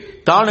எங்கே?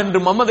 தான் என்று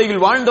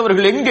மமதையில்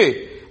வாழ்ந்தவர்கள் எங்கே?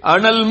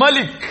 அனல்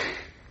மலிக்,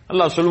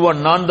 அல்லாஹ்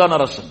சொல்வான் நான் தான்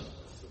அரசன்.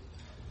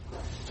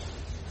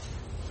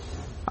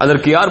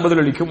 அதற்கு யார்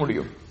பதிலளிக்க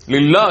முடியும்?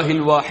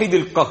 லில்லாஹில்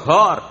வாஹிதில்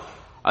கஹார்,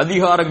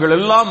 அதிகாரங்கள்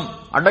எல்லாம்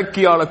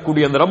அடக்கி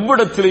ஆளக்கூடிய அந்த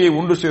ரப்பிடத்திலேயே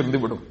ஒன்று சேர்ந்து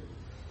விடும்.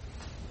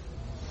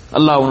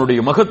 அல்லாஹ் அவனுடைய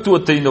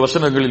மகத்துவத்தை இந்த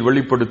வசனங்களில்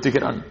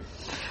வெளிப்படுத்துகிறான்.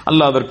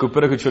 அல்லாஹ் அதற்கு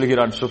பிறகு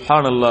சொல்கிறான்,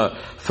 சுப்ஹானல்லாஹ்,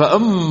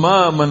 ஃபஅம்மா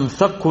மன்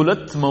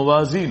ஸகுலத்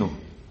மவாஸீனு,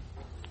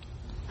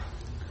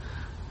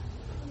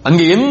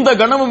 அங்கே எந்த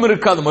கணமும்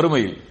இருக்காது,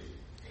 மறுமையில்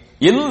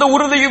எந்த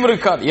உறுதியும்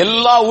இருக்காது,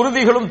 எல்லா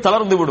உறுதிகளும்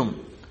தளர்ந்து விடும்.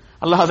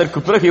 அல்லாஹ் அதற்கு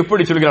பிறகு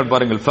எப்படி சொல்கிறான்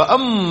பாருங்கள்,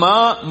 ஃபஅம்மா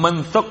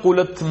மன்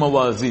ஸகுலத்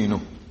மவாஸீனு,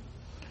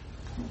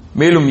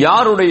 மேலும்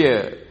யாருடைய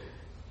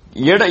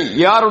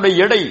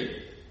எடை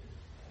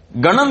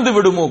கணந்து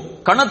விடுமோ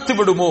கனத்து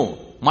விடுமோ,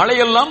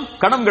 மழையெல்லாம்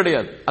கணம்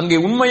கிடையாது. அங்கே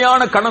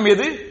உண்மையான கணம்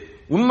எது,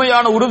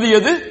 உண்மையான உறுதி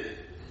எது?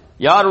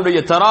 யாருடைய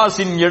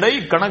தராசின் எடை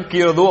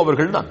கணக்கிறதோ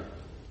அவர்கள் தான்.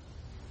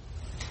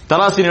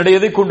 தராசின் எடை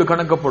எதை கொண்டு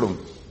கணக்கப்படும்?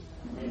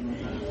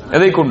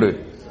 எதை கொண்டு?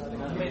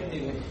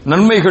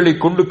 நன்மைகளை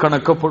கொண்டு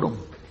கணக்கப்படும்.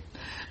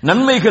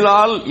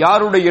 நன்மைகளால்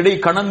யாருடைய எடை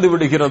கணந்து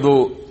விடுகிறதோ,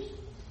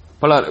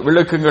 பல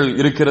விளக்கங்கள்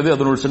இருக்கிறது,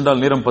 அதனுள்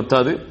சென்றால் நேரம்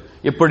பத்தாது.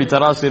 எப்படி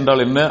தராசு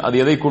என்றால் என்ன, அது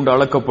எதை கொண்டு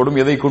அளக்கப்படும்,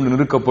 எதை கொண்டு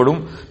நிறுக்கப்படும்,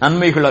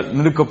 நன்மைகள்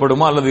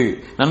நிறுக்கப்படுமா அல்லது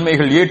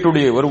நன்மைகள்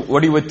ஏட்டுடைய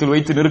வடிவத்தில்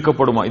வைத்து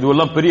நிறுக்கப்படுமா,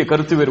 இதுவெல்லாம் பெரிய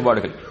கருத்து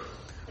வேறுபாடுகள்.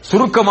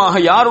 சுருக்கமாக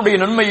யாருடைய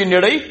நன்மையின்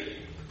எடை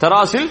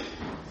தராசில்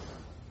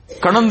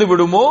கணந்து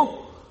விடுமோ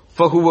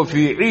ஃபஹுவ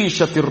ஃபீ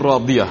ஈஷத்திர்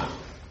ராதியஹ்.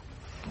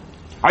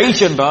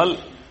 ஐஷ் என்றால்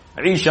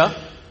ஈஷா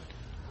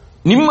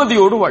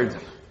நிம்மதியோடு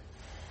வாழ்தல்.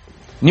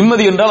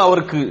 நிம்மதி என்றால்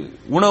அவருக்கு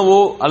உணவோ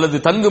அல்லது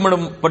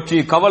தங்குமிடம்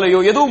பற்றிய கவலையோ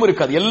எதுவும்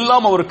இருக்காது,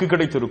 எல்லாம் அவருக்கு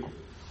கிடைத்திருக்கும்.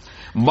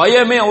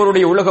 பயமே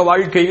அவருடைய உலக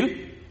வாழ்க்கையில்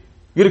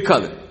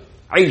இருக்காது.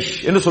 ஐஷ்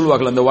என்று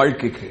சொல்வார்கள் அந்த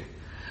வாழ்க்கைக்கு.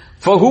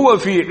 ஃபஹுவ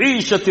ஃபீ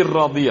ஈஷத்திர்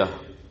ராதியஹ்.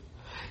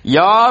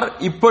 யார்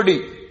இப்படி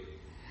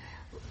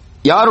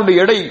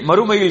யாருடைய எடை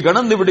மறுமையில்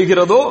கணந்து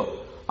விடுகிறதோ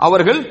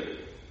அவர்கள்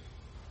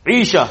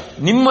ஈஷா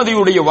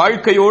நிம்மதியுடைய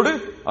வாழ்க்கையோடு,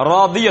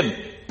 ராதியன்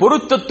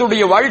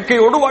பொருத்தத்துடைய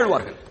வாழ்க்கையோடு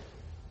வாழ்வார்கள்.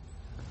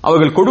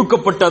 அவர்கள்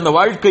கொடுக்கப்பட்ட அந்த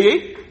வாழ்க்கையை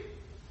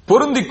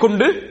பொருந்திக்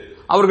கொண்டு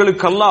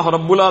அவர்களுக்கு அல்லாஹ்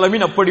ரப்புல்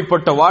ஆலமீன்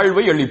அப்படிப்பட்ட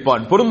வாழ்வை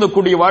அளிப்பான்.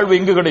 பொருந்தக்கூடிய வாழ்வு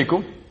எங்கு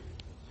கிடைக்கும்?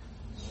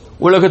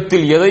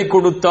 உலகத்தில் எதை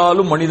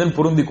கொடுத்தாலும் மனிதன்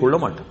பொருந்திக் கொள்ள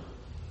மாட்டான்.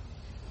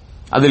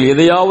 அதில்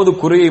எதையாவது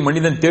குறையை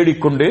மனிதன்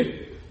தேடிக்கொண்டே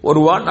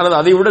வருவான், அல்லது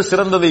அதை விட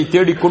சிறந்ததை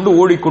தேடிக்கொண்டு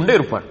ஓடிக்கொண்டே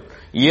இருப்பான்.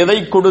 எதை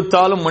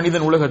கொடுத்தாலும்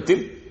மனிதன்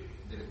உலகத்தில்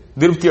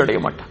திருப்தி அடைய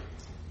மாட்டான்.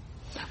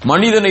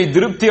 மனிதனை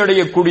திருப்தி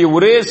அடையக்கூடிய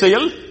ஒரே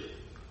செயல்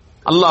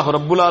அல்லாஹ்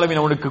ரப்புல் ஆலமீன்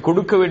அவனுக்கு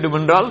கொடுக்க வேண்டும்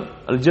என்றால்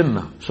அல்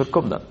ஜன்னah,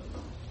 சொர்க்கம்தான்.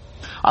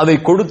 அதை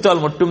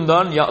கொடுத்தால்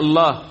மட்டும்தான் யா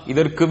அல்லாஹ்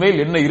இதற்கு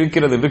மேல் என்ன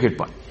இருக்கிறது என்று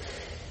கேட்பான்.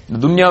 இந்த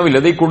துன்யாவில்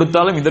எதை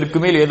கொடுத்தாலும் இதற்கு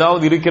மேல்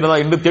ஏதாவது இருக்கிறதா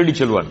என்று தேடி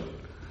செல்வான்.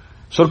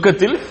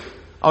 சொர்க்கத்தில்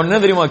அவன் என்ன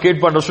தெரியுமா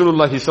கேட்பான்?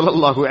 ரசூலுல்லாஹி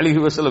ஸல்லல்லாஹு அலைஹி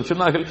வஸல்லம்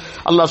சொன்னார்கள்,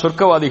 அல்லாஹ்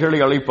சொர்க்கவாதிகளை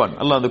அழைப்பான்,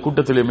 அல்லாஹ் அந்த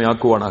கூட்டத்தில் எம்மை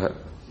ஆக்குவானாக.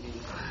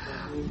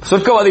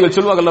 சொர்க்கவாதிகள்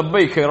சொல்வார்கள்,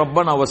 லப்பைக்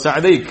ரப்பனா வ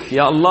சஅதைக்,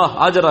 யா அல்லாஹ்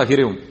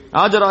ஆஜராகிறோம்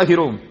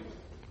ஆஜராகிறோம்.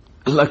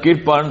 அல்லாஹ்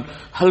கேட்பான்,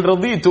 ஹல்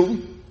ரதீதும்,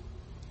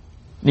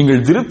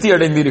 நீங்கள் திருப்தி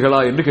அடைந்தீர்களா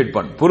என்று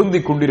கேட்பான்,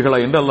 பொருந்திக் கொண்டீர்களா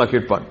என்று அல்லாஹ்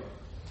கேட்பான்.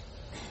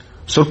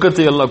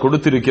 சொர்க்கத்தை அல்லாஹ்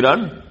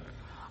கொடுத்திருக்கிறான்.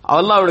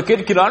 அல்லாஹ்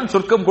கேட்கிறான்,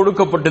 சொர்க்கம்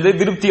கொடுக்கப்பட்டதே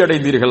திருப்தி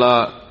அடைந்தீர்களா?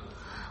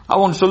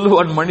 அவன்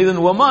சொல்லுவான், மனிதன்,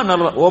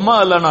 ஒமா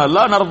லனா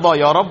லா நர்தா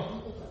யா ரப்,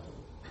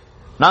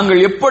 நாங்கள்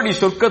எப்படி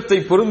சொர்க்கத்தை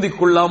பொருந்திக்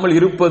கொள்ளாமல்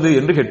இருப்பது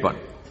என்று கேட்பான்.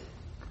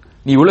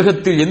 நீ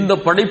உலகத்தில் எந்த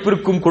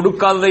படைப்பிற்கும்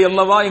கொடுக்காததை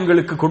அல்லவா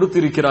எங்களுக்கு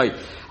கொடுத்திருக்கிறாய்,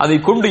 அதை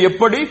கொண்டு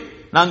எப்படி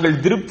நாங்கள்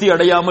திருப்தி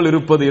அடையாமல்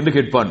இருப்பது என்று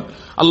கேட்பான்.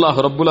 அல்லாஹ்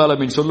ரப்புல்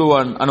ஆலமீன்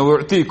சொல்லுவான், அன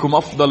உஅதீகும்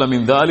அஃதல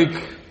மின் தாலிக்,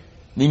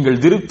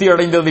 நீங்கள் திருப்தி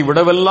அடைந்ததை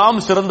விடவெல்லாம்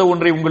சிறந்த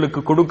ஒன்றை உங்களுக்கு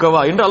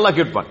கொடுக்கவா என்று அல்லாஹ்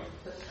கேட்பான்.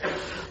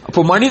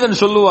 அப்போ மனிதன்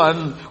சொல்லுவான்,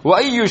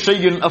 வஅய்யு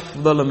ஷைஇன்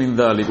அஃதல மின்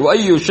தாலிக்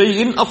வஅய்யு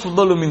ஷைஇன்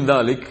அஃதலு மின்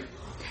தாலிக்,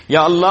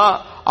 யா அல்லாஹ்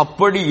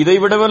அப்படி இதை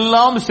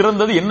விடவெல்லாம்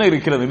சிறந்தது என்ன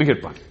இருக்கிறது என்று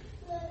கேட்பான்.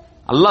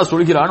 அல்லாஹ்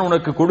சொல்கிறான்,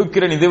 உனக்கு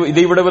கொடுக்கிறேன்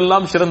இதை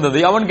விடவெல்லாம்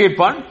சிறந்ததை. அவன்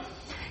கேட்பான்,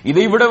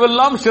 இதை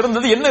விடவெல்லாம்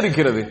சிறந்தது என்ன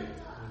இருக்கிறது?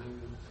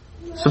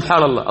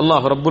 சுப்ஹானல்லாஹ்.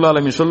 அல்லாஹ் ரப்புல்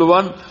ஆலமீன்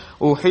சொல்லுவான்,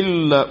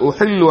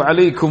 உஹில்லு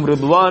அலைக்கும்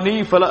ரித்வானி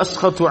ஃபலா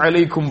அஸ்கது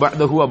அலைக்கும்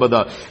பஅதஹு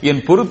அபதா,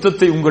 என்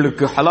பொருத்தத்தை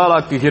உங்களுக்கு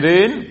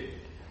ஹலாலாக்குகிறேன்,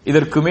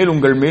 இதற்கு மேல்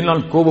உங்கள் மேல்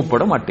நான்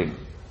கோபப்பட மாட்டேன்.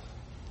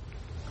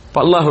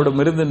 அல்லாஹ்விடம்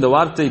இருந்து இந்த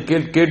வார்த்தை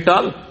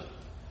கேட்டால்,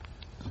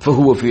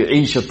 ஃபஹுவ ஃபீ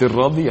ஈஷத்திர்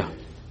ராதியா,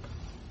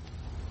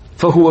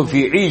 ஃபஹுவ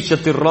ஃபீ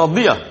ஈஷத்திர்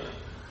ராதியா,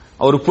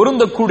 அவர்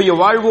பொருந்தக்கூடிய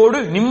வாழ்வோடு,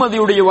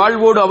 நிம்மதியுடைய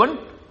வாழ்வோடு அவன்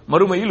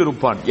மறுமையில்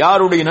இருப்பான்.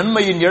 யாருடைய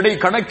நன்மையின் எடை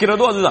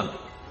கணக்கிறதோ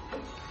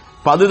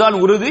அதுதான்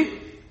உறுதி,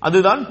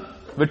 அதுதான்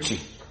வெற்றி.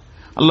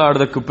 அல்லாஹ்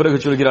அதற்கு பிறகு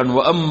சொல்கிறான்,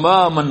 வஅம்மா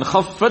மன்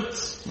ஹஃபத்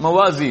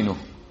மவாசீனு,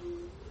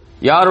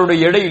 யாருடைய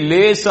எடை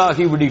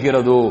லேசாகி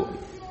விடுகிறதோ,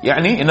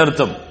 யானி என்ன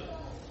அர்த்தம்?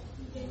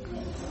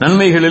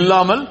 நன்மைகள்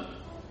இல்லாமல்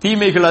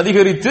தீமைகள்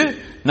அதிகரித்து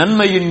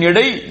நன்மையின்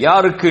எடை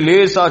யாருக்கு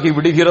லேசாகி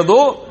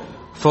விடுகிறதோ,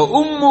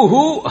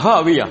 ஃபஉம்முஹு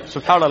ஹாவியா.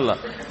 சுப்ஹானல்லாஹ்.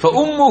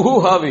 ஃபஉம்முஹு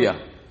ஹாவியா,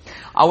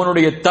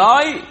 அவனுடைய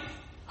தாய்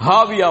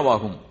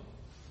ஹாவியாவாகும்.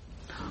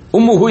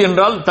 உம்முஹு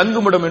என்றால்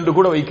தங்குமிடம் என்று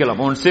கூட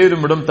வைக்கலாம், அவன்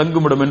சேருமிடம்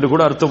தங்குமிடம் என்று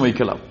கூட அர்த்தம்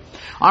வைக்கலாம்.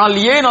 ஆனால்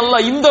ஏன்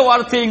அல்லாஹ் இந்த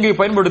வார்த்தையை இங்கே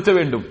பயன்படுத்த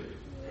வேண்டும்?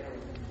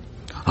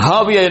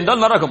 ஹாவியா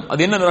என்றால் நரகம்.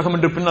 அது என்ன நரகம்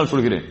என்று பின்னால்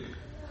சொல்கிறேன்.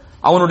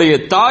 அவனுடைய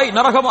தாய்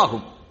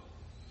நரகமாகும்.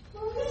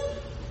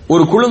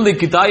 ஒரு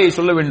குழந்தைக்கு தாயை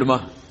சொல்ல வேண்டுமா?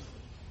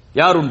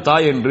 யார் உன்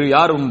தாய் என்று,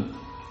 யார் உன்,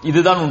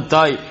 இதுதான் உன்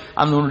தாய்,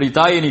 அந்த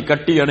தாயை நீ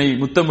கட்டி அணை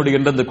முத்தமிடு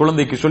என்று அந்த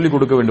குழந்தைக்கு சொல்லிக்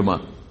கொடுக்க வேண்டுமா?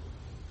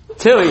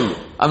 தேவையில்லை.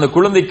 அந்த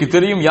குழந்தைக்கு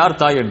தெரியும் யார்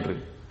தாய் என்று.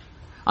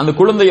 அந்த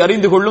குழந்தை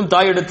அறிந்து கொள்ளும்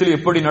தாயிடத்தில்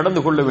எப்படி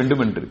நடந்து கொள்ள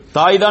வேண்டும் என்று.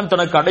 தாய் தான்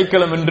தனக்கு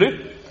அடைக்கலம் என்று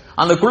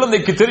அந்த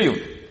குழந்தைக்கு தெரியும்.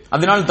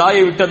 அதனால்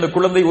தாயை விட்டு அந்த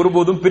குழந்தை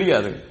ஒருபோதும்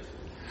பிரியாது.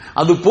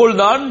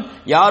 அதுபோல்தான்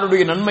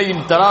யாருடைய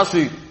நன்மையின்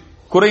தராசு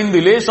குறைந்து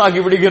லேசாகி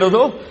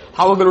விடுகிறதோ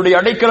அவர்களுடைய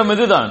அடைக்கலம்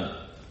எதுதான்,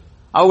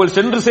 அவர்கள்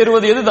சென்று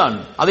சேருவது எதுதான்.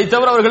 அதை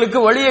தவிர அவர்களுக்கு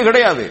வழியே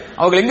கிடையாது.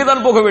 அவர்கள்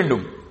எங்குதான் போக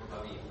வேண்டும்?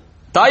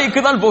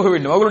 தாய்க்கு தான் போக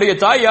வேண்டும். அவர்களுடைய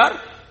தாய் யார்?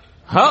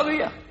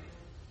 ஹாவியா.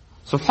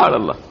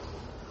 சுப்ஹானல்லாஹ்.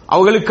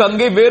 அவர்களுக்கு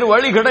அங்கே வேறு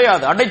வழி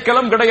கிடையாது,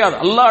 அடைக்கலம் கிடையாது.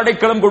 அல்லாஹ்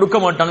அடைக்கலம் கொடுக்க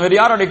மாட்டான், வேறு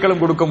யார்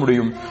அடைக்கலம் கொடுக்க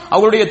முடியும்?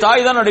 அவர்களுடைய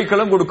தாய் தான்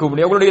அடைக்கலம் கொடுக்க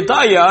முடியும். அவர்களுடைய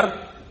தாய் யார்?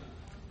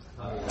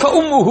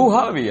 ஃபஉம்முஹு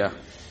ஹாவியா,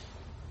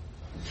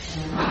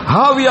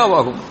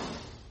 ஹாவியாவாகும்.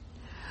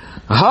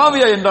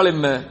 ஹாவியா என்றால்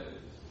என்ன?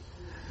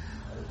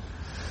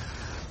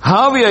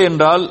 ஹாவியா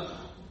என்றால்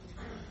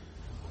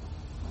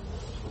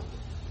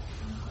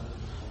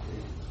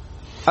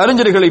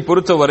அறிஞர்களை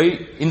பொறுத்தவரை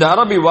இந்த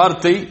அரபி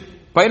வார்த்தை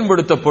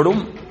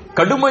பயன்படுத்தப்படும்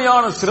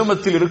கடுமையான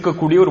சிரமத்தில்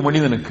இருக்கக்கூடிய ஒரு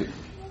மனிதனுக்கு.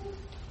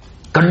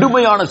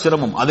 கடுமையான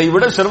சிரமம், அதை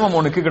விட சிரமம்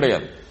அவனுக்கு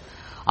கிடையாது.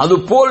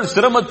 அதுபோல்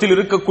சிரமத்தில்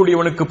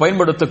இருக்கக்கூடியவனுக்கு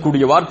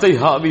பயன்படுத்தக்கூடிய வார்த்தை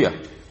ஹாவியா.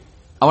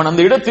 அவன்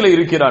அந்த இடத்தில்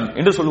இருக்கிறான்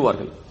என்று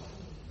சொல்லுவார்கள்.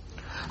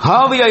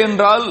 ஹாவியா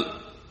என்றால்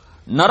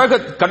நரக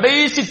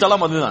கடைசி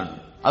தலம், அதுதான்.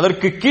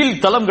 அதற்கு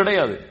கீழ் தலம்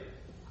கிடையாது,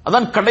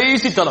 அதான்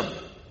கடைசி தலம்.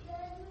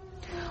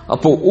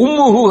 அப்போ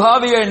உம்முஹு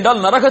ஹாவியா என்றால்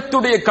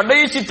நரகத்துடைய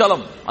கடைசி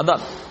தலம்.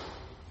 அதான்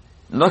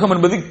நரகம்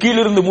என்பது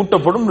கீழிருந்து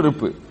மூட்டப்படும்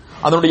நெருப்பு.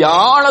 அதனுடைய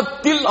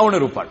ஆழத்தில் அவன்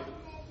இருப்பான்.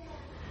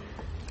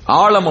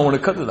 ஆழம்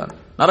அவனுக்கு அதுதான்.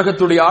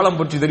 நரகத்துடைய ஆழம்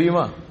பற்றி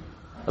தெரியுமா?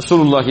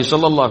 ரசூலுல்லாஹி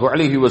ஸல்லல்லாஹு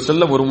அலைஹி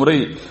வஸல்லம் ஒரு முறை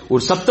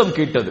ஒரு சத்தம்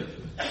கேட்டது.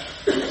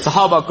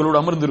 சஹாபாக்களோடு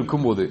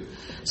அமர்ந்திருக்கும் போது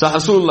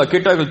ரசூலுல்லாஹ்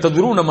கேட்டார்கள்,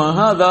 தத்ரூன மா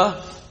ஹாதா,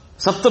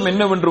 சத்தம்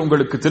என்னவென்று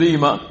உங்களுக்கு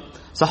தெரியுமா?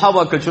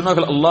 சஹாபாக்கள்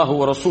சொன்னார்கள், அல்லாஹு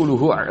வ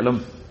ரசூலுஹு அஅலம்,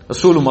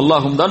 ரசூலும்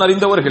அல்லாஹும் தான்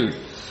அறிந்தவர்கள்.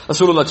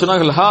 ரசூலுல்லாஹ்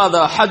சொன்னார்கள்,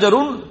 ஹாதா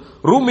ஹஜருன்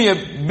ருமிய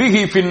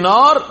பிஹி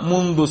ஃபின்னார்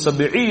முந்து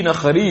 70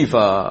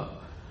 ஹரீஃபா,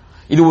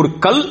 இது ஒரு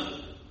கல்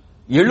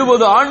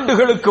 70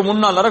 ஆண்டுகளுக்கு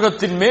முன்னால்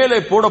நரகத்தின் மேலே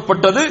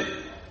போடப்பட்டது,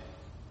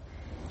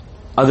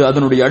 அது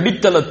அதனுடைய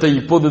அடித்தளத்தை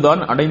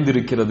இப்போதுதான்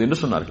அடைந்திருக்கிறது என்று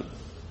சொன்னார்கள்.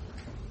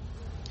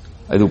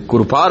 அது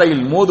ஒரு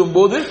பாறையில் மோதும்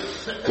போது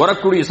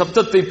வரக்கூடிய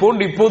சப்தத்தை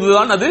போன்று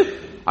இப்போதுதான் அது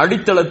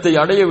அடித்தளத்தை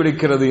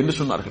அடையவிருக்கிறது என்று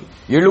சொன்னார்கள்.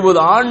 70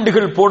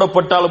 ஆண்டுகள்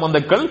போடப்பட்டாலும் அந்த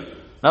கல்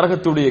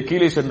நரகத்துடைய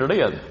கீழே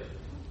சென்றடையாது.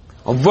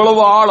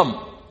 அவ்வளவு ஆழம்,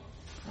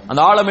 அந்த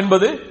ஆழம்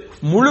என்பது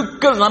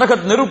முழுக்க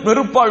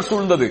நெருப்பால்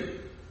சூழ்ந்தது.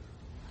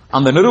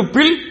 அந்த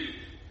நெருப்பில்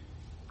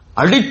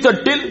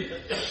அடித்தட்டில்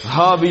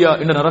ஹாவியா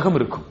என்ற நரகம்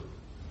இருக்கும்.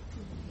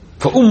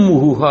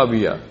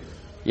 ஹாவியா,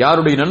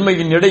 யாருடைய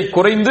நன்மையின் எடை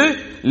குறைந்து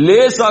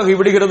லேசாகி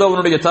விடுகிறதோ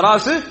அவனுடைய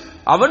தராசு,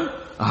 அவன்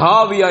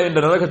ஹாவியா என்ற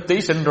நரகத்தை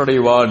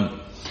சென்றடைவான்.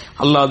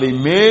 அல்லாஹ் அதை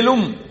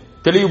மேலும்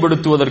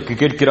தெளிவுபடுத்துவதற்கு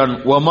கேட்கிறான்.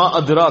 வமா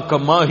அத்ராக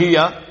மா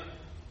ஹியா,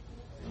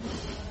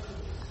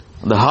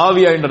 அந்த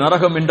ஹாவியா என்ற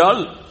நரகம்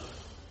என்றால்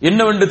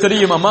என்னவென்று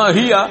தெரியுமா? மா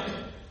ஹியா,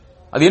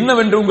 அது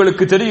என்னவென்று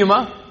உங்களுக்கு தெரியுமா?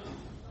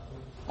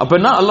 அப்ப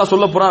என்ன அல்லாஹ்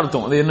சொல்ல போறான்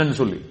அர்த்தம். அது என்னன்னு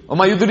சொல்லி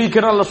அம்மா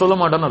யுத்ரீக்கற அல்லாஹ் சொல்ல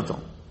மாட்டான்னு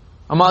அர்த்தம்.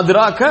 அம்மா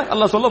அத்ராக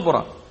அல்லாஹ் சொல்ல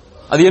போறான்.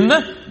 அது என்ன?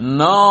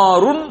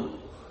 நாருன்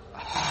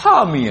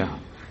ஹாமியா,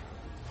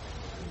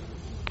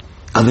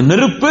 அது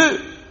நெருப்பு.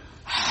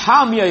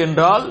 ஹாமியா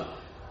என்றால்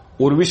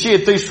ஒரு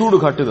விஷயத்தை சூடு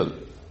காட்டுதல்,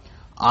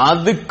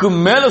 அதுக்கு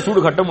மேல சூடு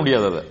காட்ட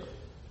முடியாது.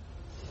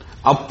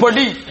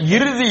 அப்படி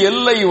இறுதி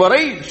எல்லை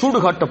வரை சூடு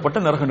காட்டப்பட்ட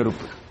நரக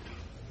நெருப்பு.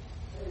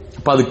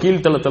 அப்ப அது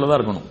கீழ்த்தளத்துல தான்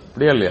இருக்கணும்,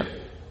 அப்படியா இல்லையா?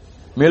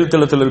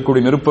 மேல்தளத்தில்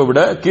இருக்கக்கூடிய நெருப்பை விட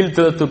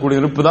கீழ்த்தளத்தில்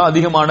நெருப்பு தான்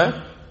அதிகமான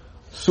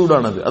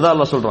சூடானது. அதான்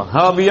அல்லாஹ் சொல்றான்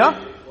ஹாவியா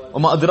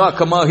வமா அத்ராக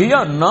மா ஹியா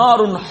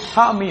நாருன்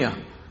ஹாமியா.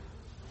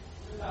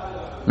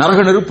 நரக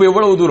நெருப்பு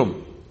எவ்வளவு தூரம்?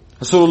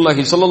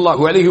 ரசூலுல்லாஹி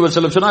ஸல்லல்லாஹு அலைஹி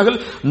வஸல்லம் சொன்னார்கள்,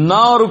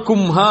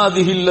 நாருக்கும்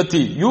ஹாதிஹி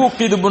அல்லதி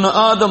யூகிது இப்னு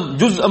ஆதம்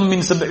ஜுஸ்அம்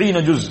மின்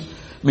 70 ஜுஸ்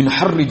மின்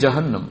ஹர்ரி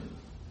ஜஹன்னம்.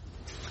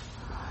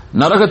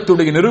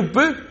 நரகத்துடைய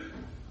நெருப்பு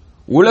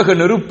உலக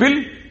நெருப்பில்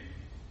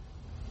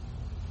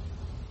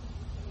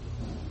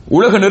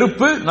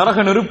நரக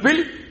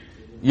நெருப்பில்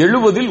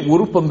 70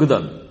 ஒரு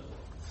பங்குதான்.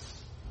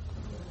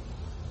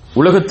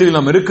 உலகத்தில்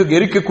நாம்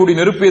எரிக்கக்கூடிய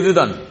நெருப்பு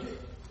எதுதான்?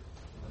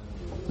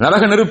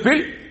 நரக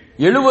நெருப்பில்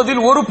 70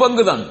 ஒரு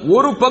பங்குதான்.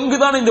 ஒரு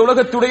பங்குதான் இந்த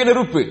உலகத்துடைய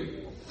நெருப்பு.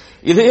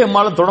 இதே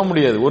நம்மால தொட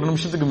முடியாது ஒரு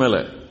நிமிஷத்துக்கு மேல,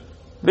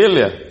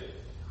 இல்லையா?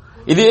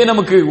 இதே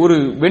நமக்கு ஒரு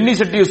வெண்ணி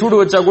சட்டியை சூடு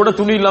வச்சா கூட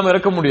துணி இல்லாம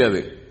இறக்க முடியாது.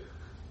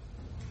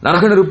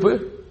 நரக நெருப்பு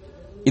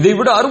இதை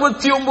விட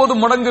 69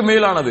 மடங்கு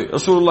மேலானது.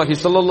 ரசூலுல்லாஹி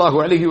ஸல்லல்லாஹு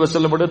அலைஹி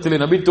வஸல்லம் இடத்திலே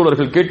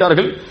நபித்தோழர்கள்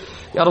கேட்டார்கள்,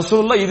 யா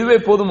ரசூலுல்லாஹ், இதுவே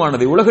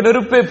போதுமானது, உலக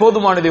நெருப்பே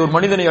போதுமானது ஒரு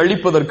மனிதனை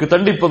அழிப்பதற்கு,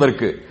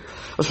 தண்டிப்பதற்கு.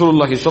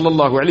 ரசூலுல்லாஹி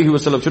ஸல்லல்லாஹு அலைஹி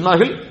வஸல்லம்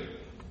சொன்னார்கள்,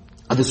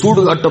 அது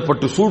சூடு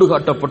காட்டப்பட்டு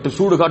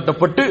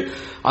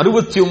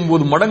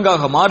 69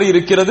 மடங்காக மாறி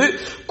இருக்கிறது.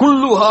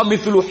 குல்லுஹா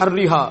மிஸ்லு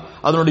ஹர்ரிஹா,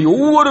 அதனுடைய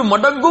ஒவ்வொரு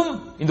மடங்கும்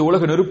இந்த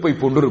உலக நெருப்பை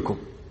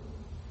போன்றிருக்கும்.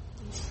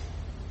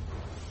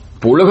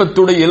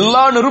 உலகத்துடைய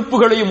எல்லா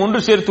நெருப்புகளையும் ஒன்று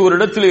சேர்த்து ஒரு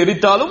இடத்தில்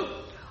எரித்தாலும்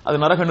அது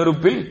நரக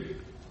நெருப்பில்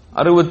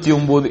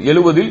 69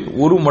 70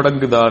 ஒரு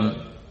மடங்குதான்.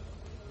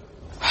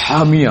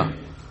 ஹாமியா,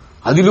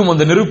 அதிலும்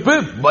அந்த நெருப்பு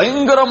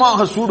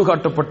பயங்கரமாக சூடு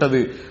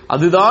காட்டப்பட்டது.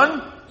 அதுதான்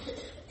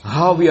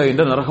ஹாவியா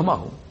என்ற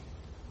நரகமாகும்,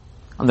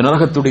 அந்த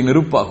நரகத்துடைய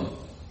நெருப்பாகும்.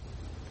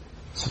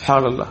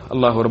 சுப்ஹானல்லாஹ்,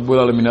 அல்லாஹ்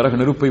ரப்பல் ஆலமீன் நரக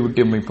நெருப்பை விட்டு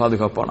எம்மை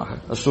பாதுகாப்பானாக.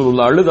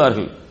 ரசூலுல்லாஹ்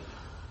அழுதார்கள்,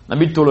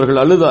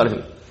 நபித்தோழர்கள்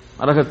அழுதார்கள்.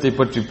 நரகத்தை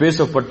பற்றி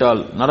பேசப்பட்டால்,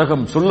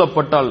 நரகம்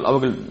சொல்லப்பட்டால்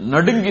அவர்கள்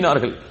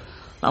நடுங்கினார்கள்.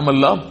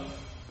 நாமெல்லாம்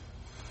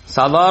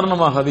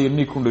சாதாரணமாக அதை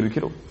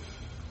எண்ணிக்கொண்டிருக்கிறோம்.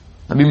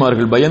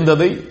 நபிமார்கள்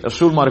பயந்ததை,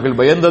 ரசூல்மார்கள்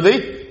பயந்ததை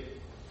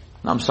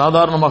நாம்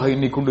சாதாரணமாக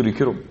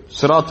எண்ணிக்கொண்டிருக்கிறோம்.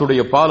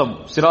 சிராத்துடைய பாலம்,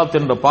 சிராத்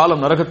என்ற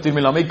பாலம் நரகத்தின்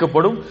மேல்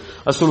அமைக்கப்படும்.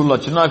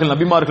 ரசூலுல்லாஹ் சொன்னார்கள்,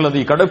 நபிமார்கள்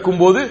அதை கடக்கும்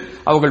போது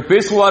அவர்கள்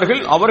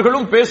பேசுவார்கள்,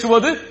 அவர்களும்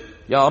பேசுவது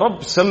யா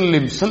ரப்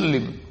சல்லிம்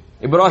சல்லிம்.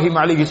 இப்ராஹிம்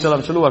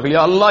அலைஹிஸ்ஸலாம் சொல்லுவார்கள்,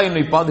 யா அல்லாஹ்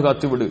என்னை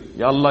பாதுகாத்து விடு,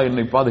 யா அல்லாஹ்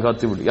என்னை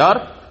பாதுகாத்து விடு.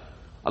 யார்?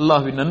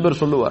 அல்லாஹ்வின்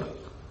நண்பர் சொல்லுவார்.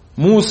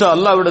 மூசா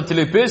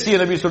அல்லாஹ்விடத்திலே பேசிய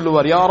நபி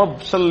சொல்லுவார், யா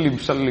ரப் சல்லிம்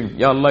சல்லிம்,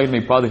 யா அல்லாஹ்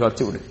என்னை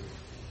பாதுகாத்து விடு.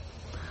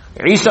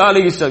 ஈசா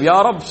அலைஹிஸ்ஸலாம், யா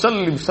ரப்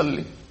சல்லிம்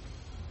சல்லிம்.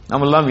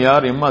 நாமெல்லாம்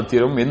யார்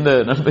எம்மாத்திரம், எந்த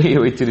நன்மையை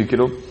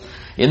வைத்திருக்கிறோம்,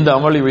 எந்த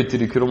அமலை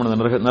வைத்திருக்கிறோம் அந்த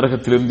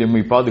நரகத்திலிருந்து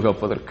எம்மை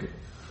பாதுகாப்பதற்கு?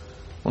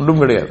 ஒன்றும்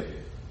கிடையாது,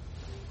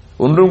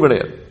 ஒன்றும்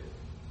கிடையாது.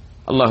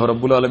 அல்லாஹ்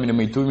ரப்புல் ஆலமீன்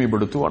நம்மை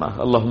தூய்மைப்படுத்துவானாக.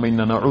 அல்லாஹும்ம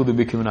இன்னா நஊது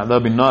பிக மின்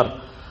அஸாபின் நார்.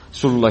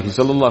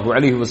 ஸல்லல்லாஹு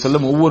அலைஹி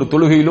வஸல்லம் ஒவ்வொரு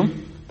தொழுகையிலும்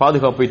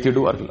பாதுகாப்பை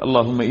தேடுவார்கள்.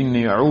 அல்லாஹும்ம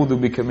இன்னி அஊது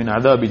பிக மின்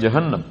அஸாபி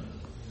ஜஹன்னம்,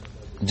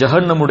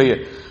 ஜஹன்னமுடைய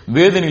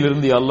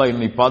வேதனையிலிருந்து யா அல்லாஹ்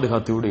என்னை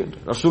பாதுகாத்து விடு என்று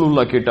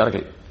ரசூலுல்லாஹ்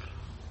கேட்டார்கள்.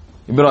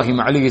 இப்ராஹிம்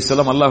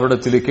அலைஹிஸ்ஸலாம்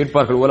அல்லாஹ்விடத்திலே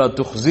கேட்பார்கள், வலா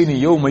துஹ்ஸினி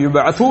யௌம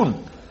யுபஅஸூன்,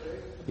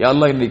 யா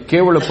அல்லாஹ் என்னை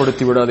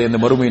கேவலப்படுத்தி விடாதே இந்த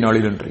மறுமை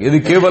நாளில் என்று. எது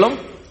கேவலம்?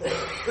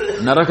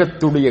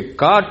 நரகத்துடைய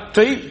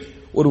காற்றை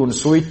ஒருவன்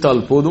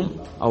சுவைத்தால் போதும்,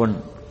 அவன்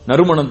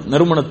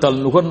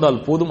நறுமணத்தால் நுகர்ந்தால்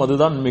போதும்,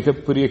 அதுதான்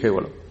மிகப்பெரிய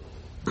கேவலம்.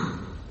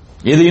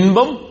 எது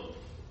இன்பம்?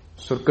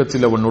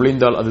 சொர்க்கத்தில் அவன்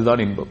நுழைந்தால்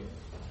அதுதான் இன்பம்.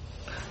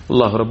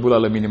 அல்லாஹ் ரப்புல்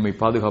ஆலமீன் நம்மை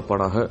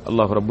பாதுகாப்பானாக.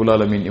 அல்லாஹ் ரப்புல்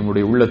ஆலமீன்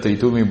நம்முடைய உள்ளத்தை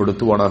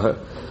தூய்மைப்படுத்துவானாக.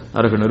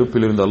 நரக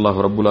நெருப்பிலிருந்து அல்லாஹ்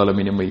ரப்புல்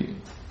ஆலமீன் நம்மை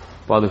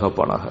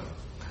பாதுகாப்பானாக.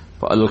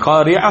 அல்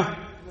காரிஅ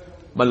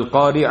மல்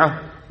காரிஅ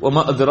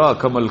வமா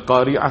அத்ராக மல்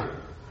காரிஅ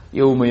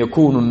யௌம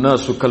யகூனு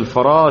الناس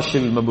كالفراش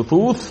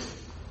المبثوث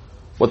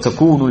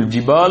وتكون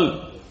الجبال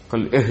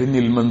كالعهن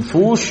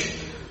المنفوش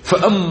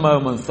فأما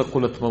من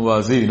ثقلت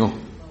موازينه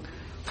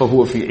فهو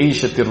في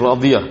عيشة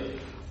راضية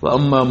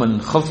وأما من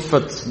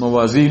خفت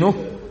موازينه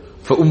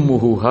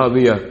فأمه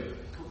هاوية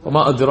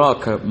وما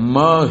أدراك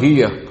ما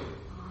هي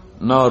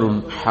نار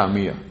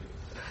حامية.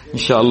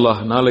 இன்ஷா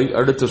அல்லாஹ் நாளை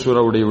அடுத்த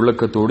சூராவுடைய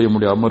விளக்கத்தோடு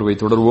நம்முடைய அமர்வை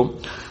தொடர்வோம்.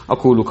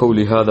 அகூலு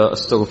கௌலி ஹாதா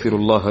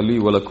அஸ்தக்ஃபிருல்லாஹ் லீ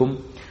வ லக்கும்.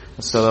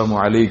 அஸ்ஸலாமு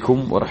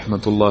அலைக்கும் வ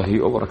ரஹ்மத்துல்லாஹி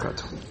வ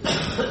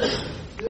பரகாத்துஹு.